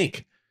a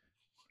tank.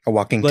 A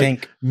walking Like,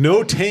 tank.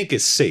 No tank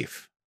is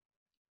safe.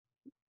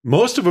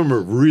 Most of them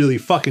are really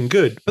fucking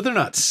good, but they're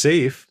not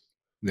safe.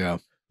 Yeah.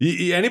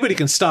 Anybody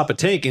can stop a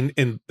tank,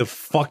 and the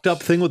fucked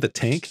up thing with the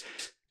tank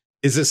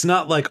is it's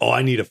not like, oh,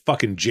 I need a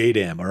fucking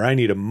JDAM or I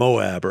need a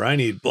Moab or I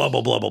need blah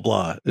blah blah blah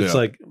blah. It's Yeah.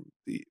 like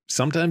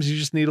sometimes you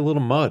just need a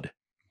little mud.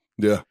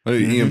 Yeah. I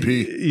need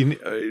EMP.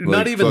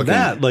 Not even fucking-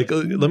 that. Like,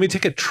 let me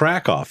take a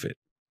track off it.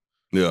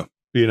 Yeah.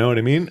 You know what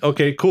I mean?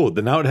 Okay, cool.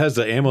 Then now it has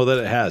the ammo that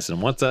it has,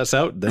 and once that's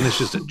out, then it's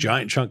just a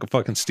giant chunk of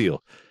fucking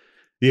steel.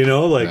 You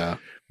know, like. Yeah.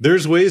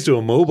 There's ways to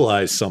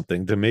immobilize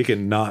something to make it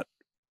not,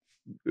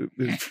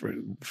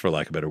 for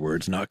lack of better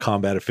words, not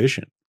combat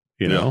efficient.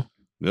 You Yeah. know,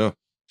 Yeah.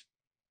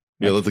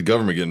 Yeah. Let the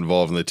government get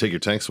involved and they take your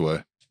tanks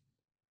away.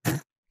 I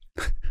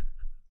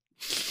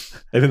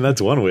mean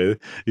that's one way.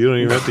 You don't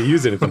even have to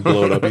use anything to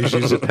blow it up. You just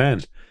use a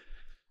pen.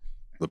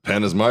 The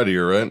pen is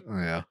mightier, right? Oh,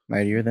 yeah.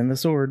 Mightier than the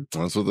sword.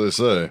 That's what they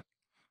say. I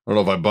don't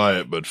know if I buy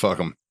it, but fuck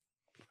them.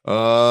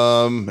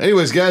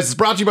 Anyways, guys, it's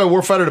brought to you by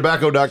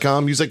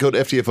warfightertobacco.com. Use that code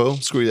FTFO.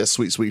 Screw that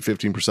sweet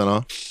 15%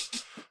 off.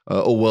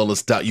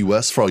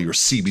 Owellness.us for all your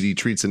CBD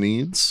treats and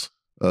needs.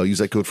 Use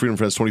that code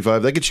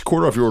FreedomFriends25. That gets you a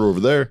quarter off your order over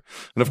there.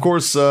 And of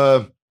course,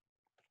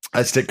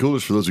 Ice Tech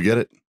Coolers for those who get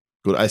it.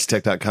 Go to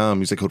icetech.com.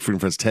 Use that code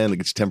FreedomFriends10 to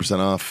get you 10%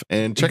 off.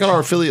 And check out our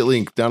affiliate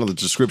link down in the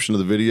description of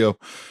the video.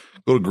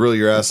 Go to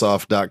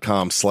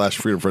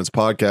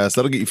grillyourassoff.com/freedomfriendspodcast.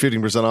 That'll get you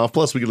 15% off.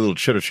 Plus, we get a little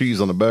cheddar cheese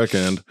on the back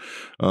end.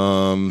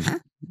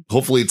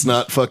 Hopefully it's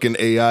not fucking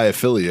AI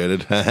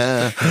affiliated.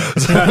 Miguel,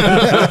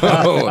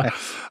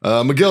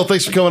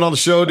 thanks for coming on the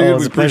show, dude. Oh, it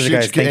was We a pleasure, appreciate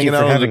guys. you Thank hanging you for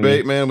out on the having me.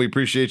 debate, man. We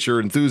appreciate your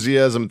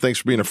enthusiasm. Thanks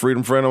for being a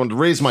freedom friend. I want to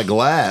raise my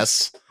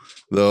glass,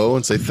 though,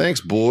 and say thanks,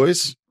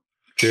 boys.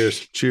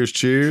 Cheers. Cheers,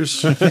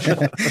 cheers. I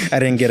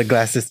didn't get a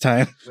glass this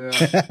time.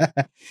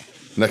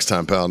 Next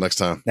time, pal. Next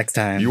time. Next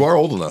time. You are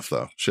old enough,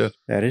 though. Shit.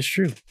 That is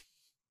true.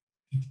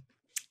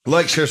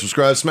 Like, share,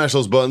 subscribe, smash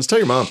those buttons. Tell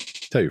your mom.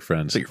 Tell your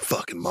friends. Tell your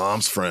fucking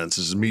mom's friends.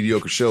 This is a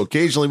mediocre show.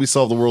 Occasionally we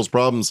solve the world's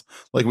problems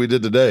like we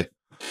did today.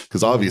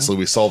 Because obviously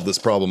we solved this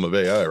problem of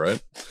AI,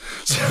 right?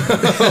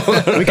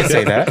 We can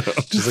say that.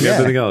 Just like Yeah.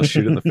 everything else,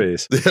 shoot in the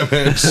face. Yeah,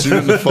 man. Shoot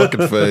in the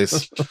fucking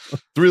face.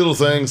 3 little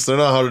things. They're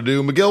not hard to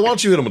do. Miguel, why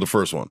don't you hit him with the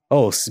first one?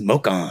 Oh,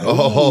 smoke on.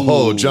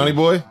 Oh, Johnny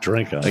boy.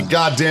 Drink on. And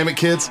God damn it,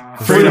 kids.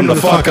 Freedom to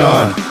fuck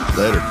on.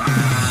 Later.